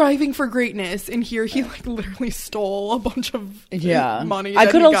striving for greatness. And here he like literally stole a bunch of money. I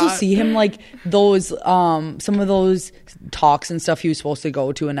could also see him like those some of those talks and stuff he was supposed to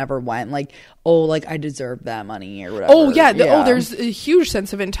go to and never went. Like, oh, like I deserve that money or whatever. Oh yeah, there's a huge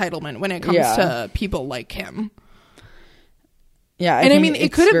sense of entitlement when it comes to people like him. Yeah, I mean,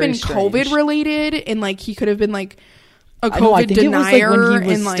 it could have been COVID related, and like he could have been like a COVID denier, it was, like, when he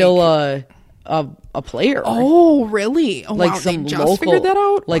was and still a player. Oh, really? Oh, like wow, some they just local, figured that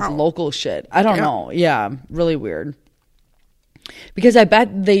out. Like local shit. I don't know. Yeah, really weird. Because I bet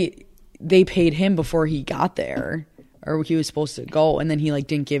they paid him before he got there, or he was supposed to go, and then he like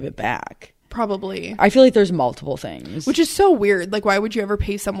didn't give it back. Probably. I feel like there's multiple things, which is so weird. Like, why would you ever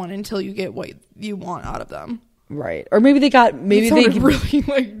pay someone until you get what you want out of them? Right. Or maybe they really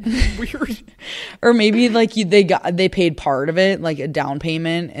like weird. Or maybe like they paid part of it, like a down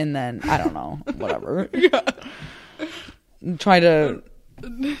payment, and then I don't know, whatever. Try to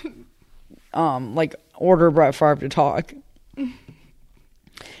like order Brett Favre to talk.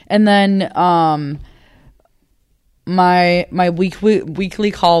 And then my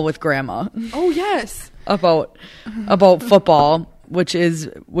weekly call with Grandma. Oh yes. About football, which is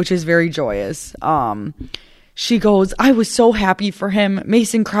very joyous. She goes, I was so happy for him.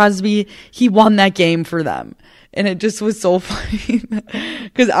 Mason Crosby, he won that game for them. And it just was so funny.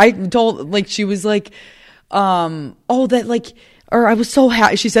 Because I told, like, she was like, oh, that, like, or I was so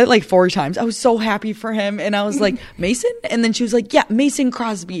happy. She said it like 4 times. I was so happy for him. And I was like, Mason? And then she was like, yeah, Mason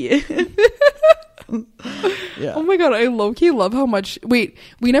Crosby. Yeah. Oh my God, I low-key love how much. Wait,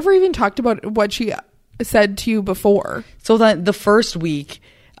 we never even talked about what she said to you before. So the first week,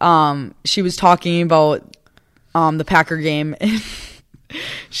 she was talking about the Packer game, and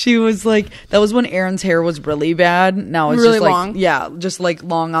she was like, that was when Aaron's hair was really bad. Now it's really just like long. Yeah, just like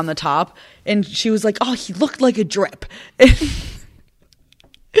long on the top. And she was like, oh, he looked like a drip.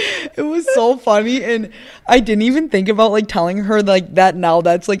 It was so funny, and I didn't even think about like telling her like that. Now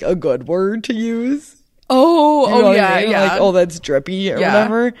that's like a good word to use. Oh, you know yeah, I mean? Yeah. Like, oh, that's drippy or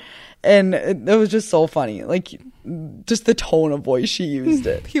whatever. And it was just so funny, like just the tone of voice she used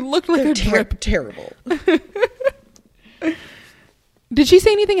it. He looked like a drip. Terrible. Did she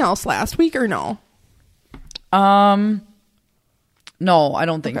say anything else last week or no? No, I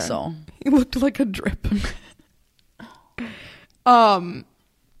don't think so. He looked like a drip.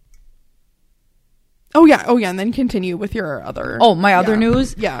 Oh yeah, and then continue with your other. Oh, my other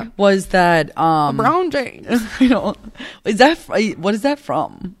news. Yeah, was that LeBron James. I know. What is that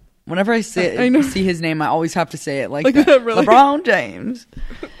from? Whenever I see his name, I always have to say it like that. Really? LeBron James.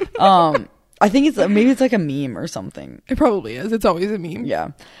 I think maybe it's like a meme or something. It probably is. It's always a meme.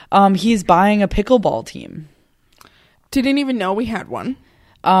 Yeah. He's buying a pickleball team. Didn't even know we had one.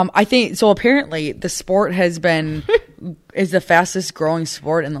 I think so. Apparently, the sport is the fastest growing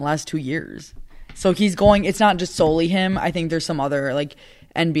sport in the last 2 years. So he's going. It's not just solely him. I think there's some other like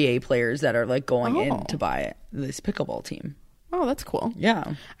NBA players that are like going in to buy this pickleball team. Oh, that's cool.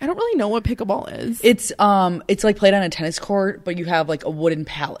 Yeah. I don't really know what pickleball is. It's like played on a tennis court, but you have like a wooden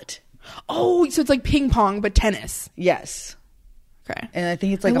pallet. Oh, so it's like ping pong but tennis. Yes. Okay. And I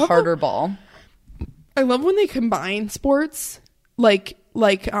think it's like a harder ball. I love when they combine sports like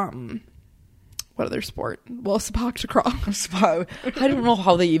what other sport? Well, sepak takraw. I don't know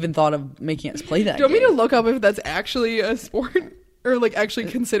how they even thought of making us play that. Do you want me to look up if that's actually a sport or like actually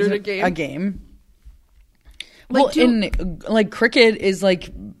considered a game? A game. Like, cricket is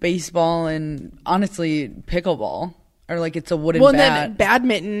like baseball and honestly pickleball, or like it's a wooden bat. Well, then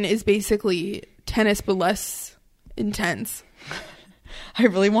badminton is basically tennis but less intense. I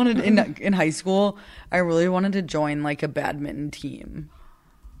really wanted in high school. I really wanted to join like a badminton team.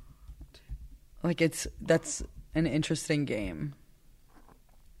 Like that's an interesting game.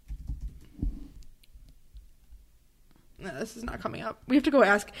 No, this is not coming up. We have to go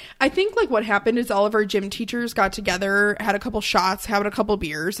ask. I think like what happened is all of our gym teachers got together, had a couple shots, had a couple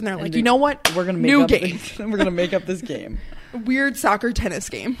beers, and they're like, you know what? We're gonna we're gonna make up this game. Weird soccer tennis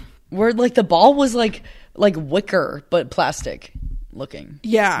game. Where like the ball was like wicker but plastic looking.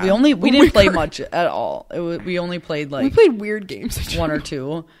 Yeah. We didn't play much at all. We only played like we played weird games. One or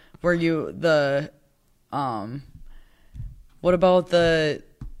two. Where what about the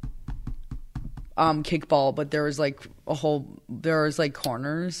kickball, but there was like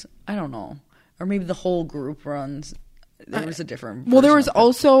corners. I don't know. Or maybe the whole group runs. There was a different Well, there was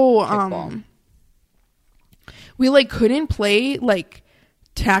also kickball. We like couldn't play like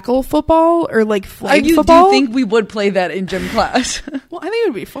tackle football or like flag football. Do you think we would play that in gym class? Well, I think it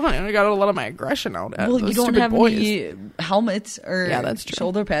would be fun. I got a lot of my aggression out at those you don't have any helmets or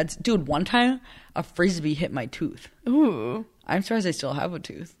shoulder pads. Dude, one time a frisbee hit my tooth. Ooh. I'm surprised I still have a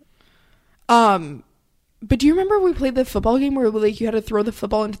tooth. But do you remember we played the football game where like you had to throw the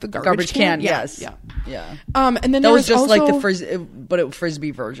football into the garbage can? Yes. Yeah. And then that was just also like the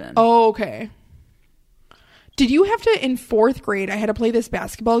frisbee version. Oh, okay. Did you have to, in 4th grade, I had to play this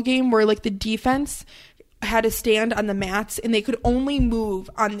basketball game where like the defense had to stand on the mats and they could only move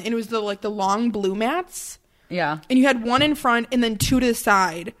on, and it was the long blue mats. Yeah. And you had one in front and then 2 to the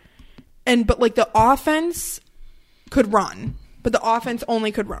side. But like the offense could run, but the offense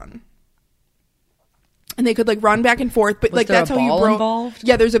only could run. And they could like run back and forth, but like that's how you broke. Involved?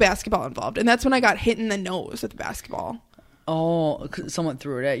 Yeah, there's a basketball involved, and that's when I got hit in the nose with the basketball. Oh, someone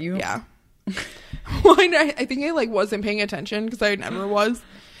threw it at you? Yeah. Well, I think I like wasn't paying attention because I never was.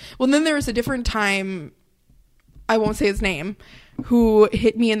 Well, then there was a different time, I won't say his name, who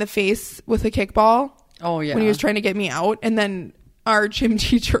hit me in the face with a kickball. Oh yeah. When he was trying to get me out, and then our gym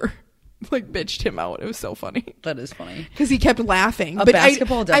teacher like bitched him out. It was so funny. That is funny because he kept laughing. But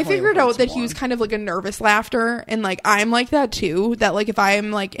basketball I figured out that he was kind of like a nervous laughter, and like I'm like that too. That like if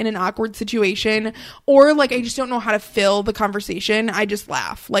I'm like in an awkward situation or like I just don't know how to fill the conversation, I just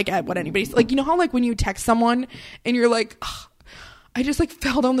laugh like at what anybody's like. You know how like when you text someone and you're like, I just like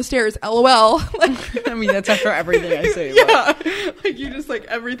fell down the stairs, LOL. Like, I mean that's after everything I say. Yeah, like you just like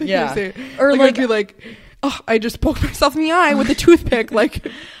everything you say, or like I'd be like, I just poked myself in the eye with a toothpick, like.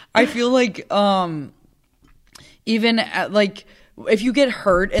 I feel like even at, like if you get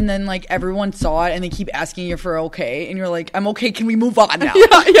hurt and then like everyone saw it and they keep asking you for okay and you're like, I'm okay, can we move on now?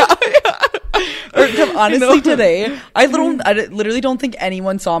 Yeah. Or, honestly, today I literally don't think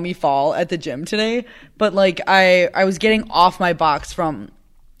anyone saw me fall at the gym today, but like I was getting off my box from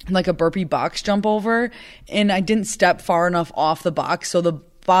like a burpee box jump over, and I didn't step far enough off the box, so the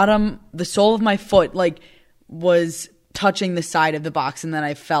sole of my foot like was touching the side of the box, and then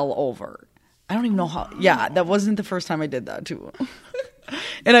I fell over. I don't even know how. Yeah, that wasn't the first time I did that too.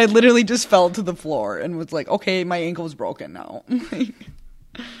 And I literally just fell to the floor and was like, okay, my ankle's broken now.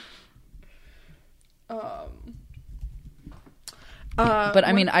 But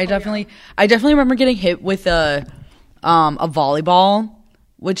I mean, I definitely remember getting hit with a volleyball,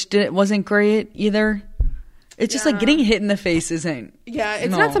 which wasn't great either. It's just like getting hit in the face isn't. Yeah,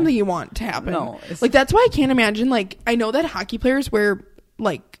 it's not something you want to happen. No, like that's why I can't imagine. Like I know that hockey players wear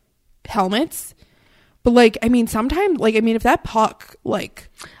like helmets, but like I mean, sometimes like I mean, if that puck like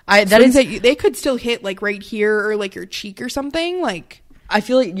they could still hit like right here or like your cheek or something. Like I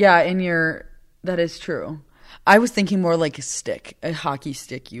feel like that is true. I was thinking more like a hockey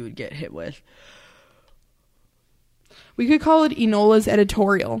stick you would get hit with. We could call it Enola's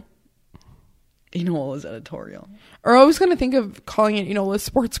editorial. Enola's editorial. Or I was going to think of calling it Enola's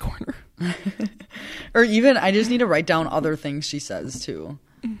sports corner. Or even I just need to write down other things she says too.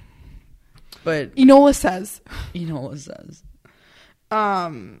 But Enola says.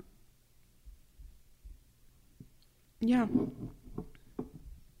 Yeah.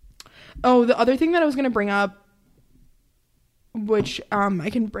 Oh, the other thing that I was going to bring up, which I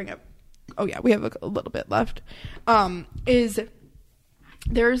can bring up. Oh yeah, we have a little bit left. Is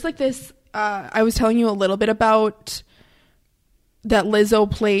there's like this. I was telling you a little bit about that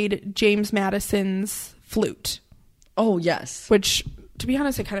Lizzo played James Madison's flute. Oh, yes. Which, to be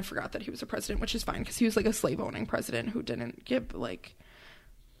honest, I kind of forgot that he was a president, which is fine because he was like a slave-owning president who didn't give like...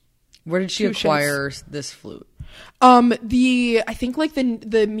 Where did she acquire this flute? I think like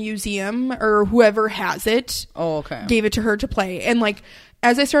the museum or whoever has it. Oh, okay. Gave it to her to play. And like,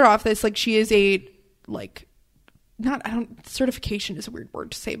 as I start off this, like she is a like certification is a weird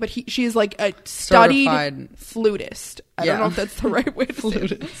word to say, but she is like a studied flutist. I don't know if that's the right way to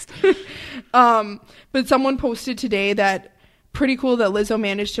flutist. say it. But someone posted today that pretty cool that Lizzo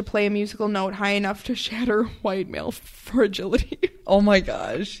managed to play a musical note high enough to shatter white male fragility. Oh my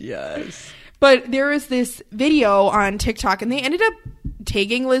gosh, yes. But there is this video on TikTok, and they ended up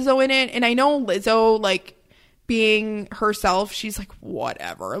tagging Lizzo in it. And I know Lizzo, like, being herself, she's like,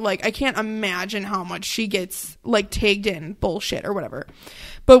 whatever. Like, I can't imagine how much she gets, like, tagged in bullshit or whatever.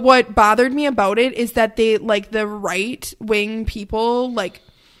 But what bothered me about it is that they, like, the right-wing people, like,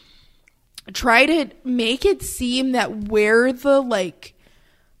 try to make it seem that we're the, like,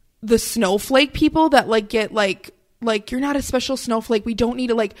 the snowflake people that, like, get, like, you're not a special snowflake. We don't need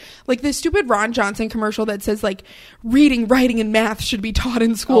to, like this stupid Ron Johnson commercial that says, like, reading, writing, and math should be taught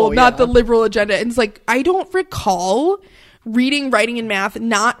in school, not the liberal agenda. And it's like, I don't recall reading, writing, and math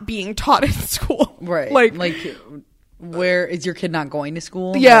not being taught in school. Right. Like where is your kid not going to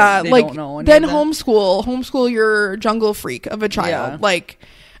school? Yeah. They like, don't know then homeschool your jungle freak of a child. Yeah. Like,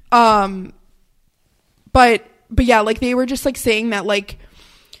 but yeah, like, they were just, like, saying that, like,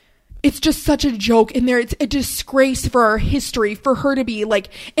 it's just such a joke, and it's a disgrace for our history for her to be, like,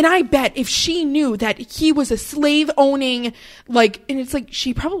 and I bet if she knew that he was a slave owning, like, and it's like,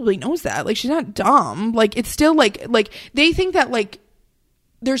 she probably knows that, like, she's not dumb, like, it's still, like, they think that, like,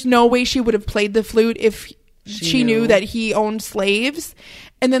 there's no way she would have played the flute if she knew that he owned slaves.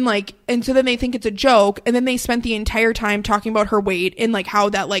 And then, like, and so then they think it's a joke, and then they spent the entire time talking about her weight and, like, how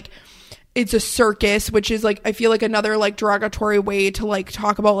that, like, it's a circus, which is, like, I feel like another, like, derogatory way to, like,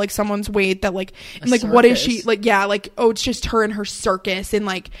 talk about, like, someone's weight, that, like, and, like, what is she, like, yeah, like, oh, it's just her and her circus, and,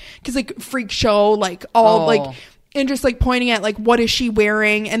 like, because, like, freak show, like, all, like, and just, like, pointing at, like, what is she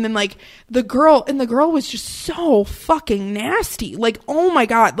wearing, and then, like, the girl was just so fucking nasty, like, oh my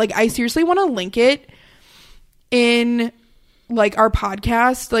god, like, I seriously want to link it in, like, our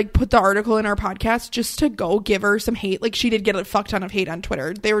podcast, like, put the article in our podcast just to go give her some hate. Like, she did get a fuck ton of hate on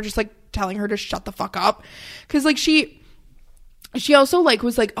Twitter. They were just, like, telling her to shut the fuck up, because, like, she also, like,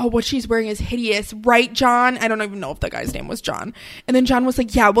 was like, oh, what she's wearing is hideous, right, John? I don't even know if the guy's name was John. And then John was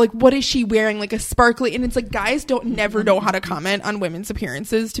like, yeah, well, like, what is she wearing? Like, a sparkly, and it's like, guys never know how to comment on women's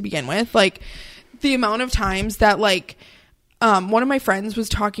appearances to begin with. Like, the amount of times that, like, one of my friends was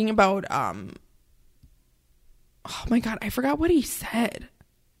talking about oh my god, I forgot what he said.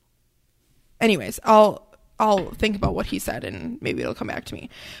 Anyways, I'll think about what he said, and maybe it'll come back to me.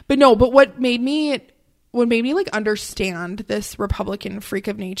 But what made me like understand this Republican freak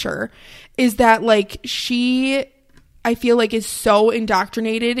of nature is that, like, she, I feel like, is so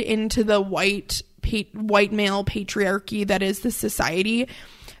indoctrinated into the white male patriarchy that is the society,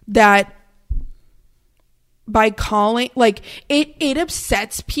 that by calling, like, it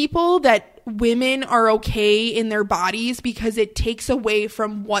upsets people that women are okay in their bodies, because it takes away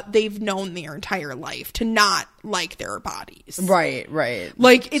from what they've known their entire life to not like their bodies. Right.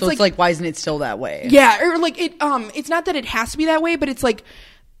 Like, it's like, why isn't it still that way? Yeah, or, like, it's not that it has to be that way, but it's like,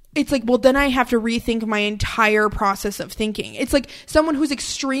 well, then I have to rethink my entire process of thinking. It's like someone who's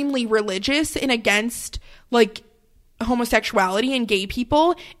extremely religious and against, like, homosexuality and gay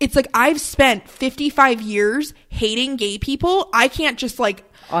people. It's like, I've spent 55 years hating gay people. I can't just, like,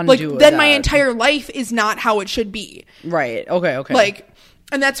 undo then my entire life is not how it should be. Right. Okay. Like,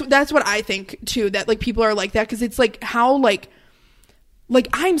 and that's what I think too, that, like, people are like that, because it's like, how, like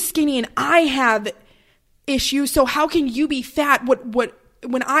I'm skinny and I have issues, so how can you be fat? What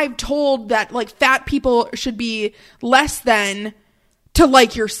when I've told that, like, fat people should be less than to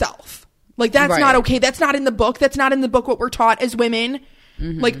like yourself. Like, that's not okay. That's not in the book. That's not in the book what we're taught as women.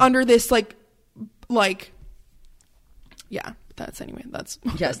 Mm-hmm. Like, under this, like, yeah. That's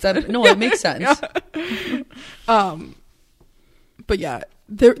yes. It makes sense. Yeah. But yeah,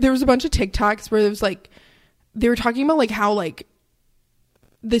 there was a bunch of TikToks where there was, like, they were talking about, like, how, like,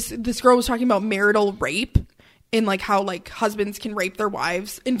 this girl was talking about marital rape, and, like, how, like, husbands can rape their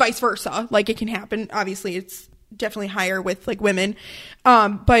wives and vice versa. Like, it can happen. Obviously, it's definitely higher with, like, women.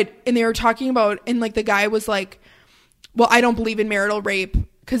 And they were talking about, and, like, the guy was like, well, I don't believe in marital rape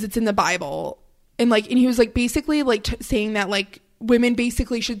because it's in the Bible. And he was, like, basically, like, saying that, like, women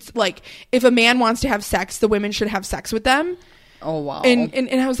basically should, like, if a man wants to have sex, the women should have sex with them. Oh, wow. And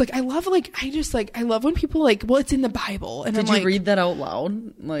I was like, I love when people, like, well, it's in the Bible. And did you read that out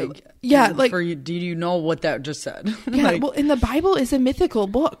loud? Like, yeah, like, do you know what that just said? Yeah, like, well, in the Bible is a mythical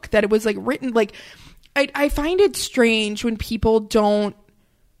book that it was, like, written, like, I find it strange when people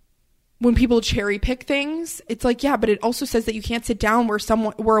cherry pick things. It's like, yeah, but it also says that you can't sit down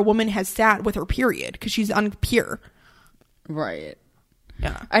where a woman has sat with her period because she's unpure. Right.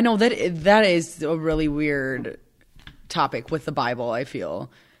 Yeah. I know that is a really weird topic with the Bible, I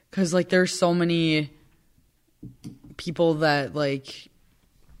feel. Because, like, there's so many people that, like,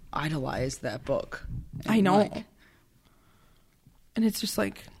 idolize that book. And, I know. like, and it's just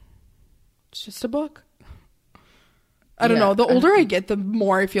like, it's just a book. I don't know. The older I get, the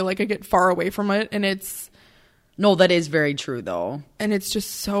more I feel like I get far away from it. And it's... No, that is very true, though. And it's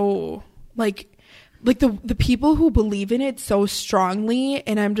just so, like the people who believe in it so strongly.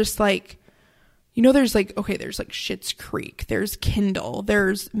 And I'm just like, you know, there's like, okay, there's like Schitt's Creek. There's Kindle.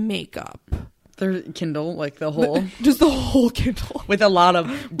 There's makeup. There's Kindle, like the whole... Just the whole Kindle. With a lot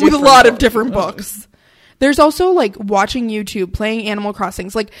of different books. There's also like watching YouTube, playing Animal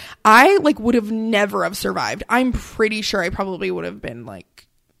Crossings. Like I like would have never have survived. I'm pretty sure I probably would have been like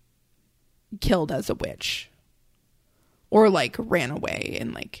killed as a witch. Or like ran away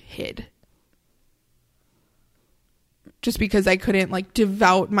and like hid. Just because I couldn't like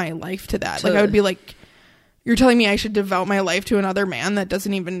devote my life to that. Like I would be like, you're telling me I should devote my life to another man that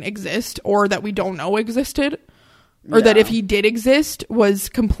doesn't even exist or that we don't know existed? Or that if he did exist was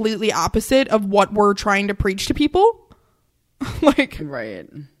completely opposite of what we're trying to preach to people? Like, right.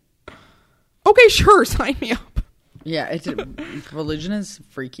 Okay, sure, sign me up. Yeah, religion is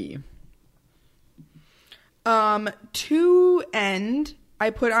freaky. To end, I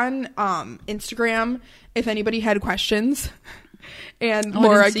put on Instagram if anybody had questions. And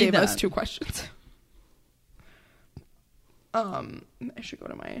Laura gave us 2 questions. I should go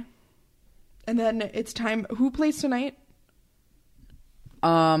to my... And then it's time. Who plays tonight?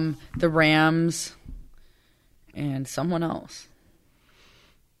 The Rams and someone else.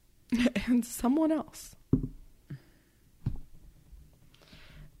 And someone else.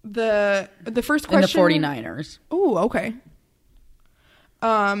 The first question. And the 49ers. Oh, okay.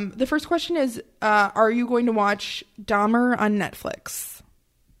 The first question is, are you going to watch Dahmer on Netflix?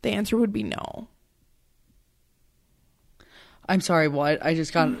 The answer would be no. I'm sorry, what? I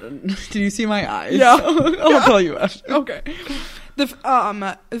just got... Did you see my eyes? Yeah. I'll tell you after. Okay.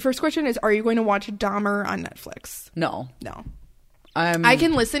 The first question is, are you going to watch Dahmer on Netflix? No. I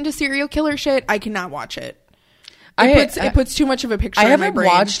can listen to serial killer shit. I cannot watch it. It puts too much of a picture in my brain. I haven't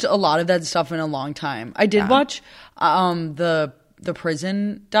watched a lot of that stuff in a long time. I did watch the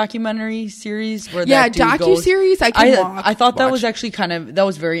prison documentary series where that dude docuseries I can watch. I thought that was actually that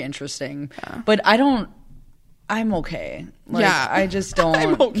was very interesting. Yeah. But I'm okay. Like, yeah. I just don't.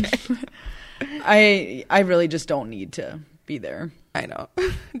 I'm okay. I really just don't need to be there. I know.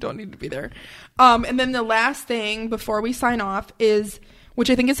 Don't need to be there. And then the last thing before we sign off is, which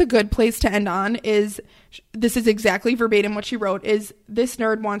I think is a good place to end on, is this is exactly verbatim what she wrote, is this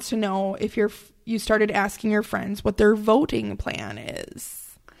nerd wants to know if you started asking your friends what their voting plan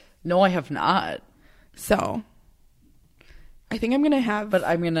is. No, I have not. So I think I'm going to have... But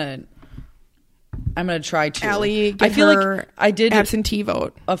I'm going to try to. Allie, I feel like I did absentee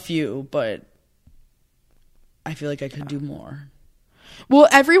vote a few, but I feel like I could do more. Well,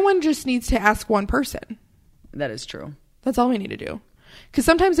 everyone just needs to ask one person. That is true. That's all we need to do. Because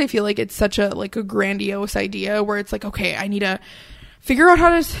sometimes I feel like it's such a grandiose idea where it's like, okay, I need to figure out how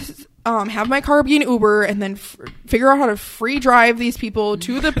to have my car be an Uber and then figure out how to free drive these people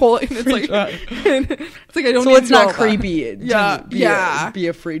to the polling. It's like, it's like I don't. So need it's to not creepy. Be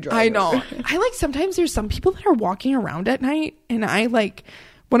a free driver. I know. Sometimes there's some people that are walking around at night, and I like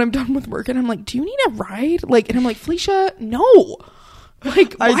when I'm done with work, and I'm like, do you need a ride? Like, and I'm like, Felicia, no.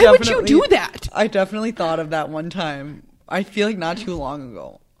 Like, why would you do that? I definitely thought of that one time. I feel like not too long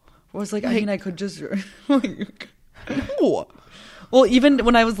ago. I was like, I mean, I could just... No. Well, even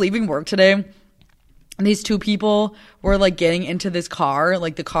when I was leaving work today, these 2 people were like getting into this car.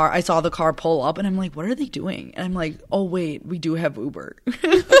 Like I saw the car pull up and I'm like, what are they doing? And I'm like, oh, wait, we do have Uber.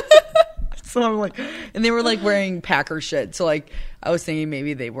 So I'm like, and they were like wearing Packer shit. So like, I was thinking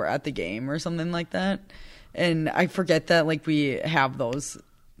maybe they were at the game or something like that. And I forget that like we have those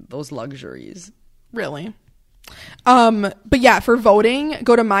luxuries. Really? But yeah, for voting,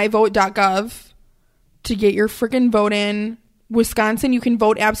 go to myvote.gov to get your freaking vote in. Wisconsin, you can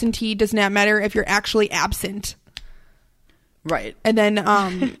vote absentee. Does not matter if you're actually absent. Right. And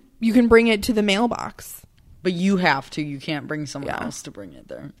then you can bring it to the mailbox. But you have to. You can't bring someone else to bring it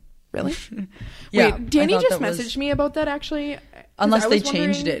there. Really? Yeah. Wait, Danny just messaged me about that actually. Unless they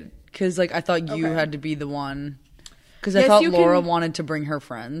changed it. Because like I thought you had to be the one. Because I thought Laura wanted to bring her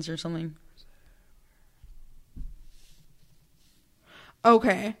friends or something.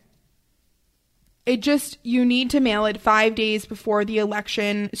 Okay. You need to mail it 5 days before the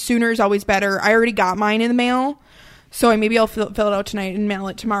election. Sooner is always better. I already got mine in the mail. So maybe I'll fill it out tonight and mail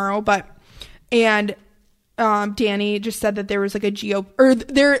it tomorrow. And Danny just said that there was like the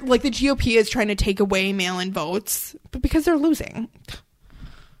GOP is trying to take away mail-in votes, but because they're losing.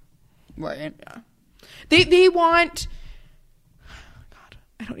 Right. Yeah. They want, God,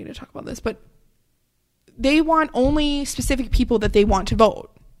 I don't need to talk about this, but they want only specific people that they want to vote.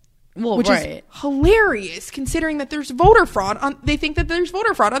 Well, which is hilarious considering that there's voter fraud they think that there's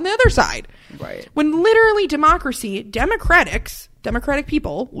voter fraud on the other side. Right. When literally democracy, democratic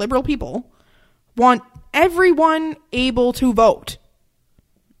people, liberal people want everyone able to vote.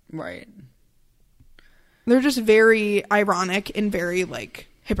 Right. They're just very ironic and very like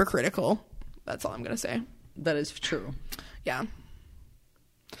hypocritical. That's all I'm going to say. That is true. Yeah.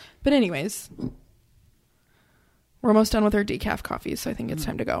 But anyways, we're almost done with our decaf coffees, so I think it's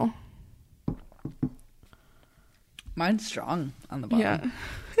time to go. Mine's strong on the bottom. Yeah.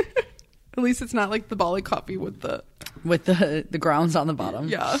 At least it's not like the Bali coffee with the grounds on the bottom.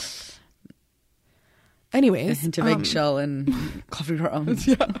 Yeah. Anyways. A hint of eggshell and coffee grounds.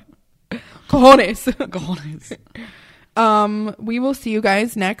 Yeah. Cojones. We will see you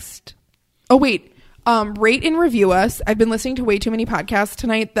guys next. Oh, wait. Rate and review us. I've been listening to way too many podcasts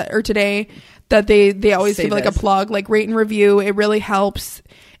today that they always give like a plug, like rate and review. It really helps.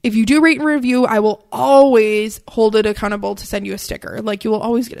 If you do rate and review, I will always hold it accountable to send you a sticker. Like, you will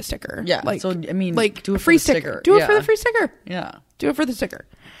always get a sticker. Yeah. Like, so, I mean, like do it a free for the sticker. Do it for the free sticker. Yeah. Do it for the sticker.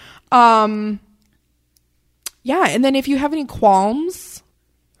 Yeah. And then if you have any qualms,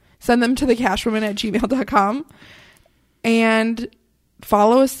 send them to thecashwoman@gmail.com and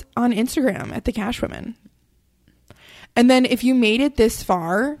follow us on Instagram at thecashwomen. And then if you made it this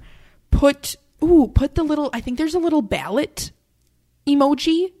far, put the little, I think there's a little ballot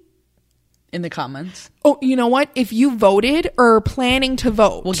emoji in the comments. Oh, you know what? If you voted or are planning to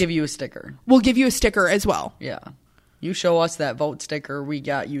vote, we'll give you a sticker. We'll give you a sticker as well. Yeah. You show us that vote sticker, we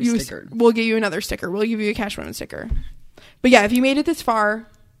got you stickered. We'll give you another sticker. We'll give you a Cash Women sticker. But yeah, if you made it this far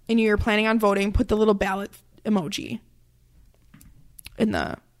and you're planning on voting, put the little ballot emoji in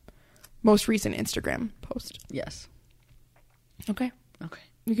the most recent Instagram post. Yes. Okay. Okay.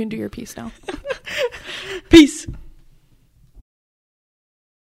 You can do your piece now. Peace.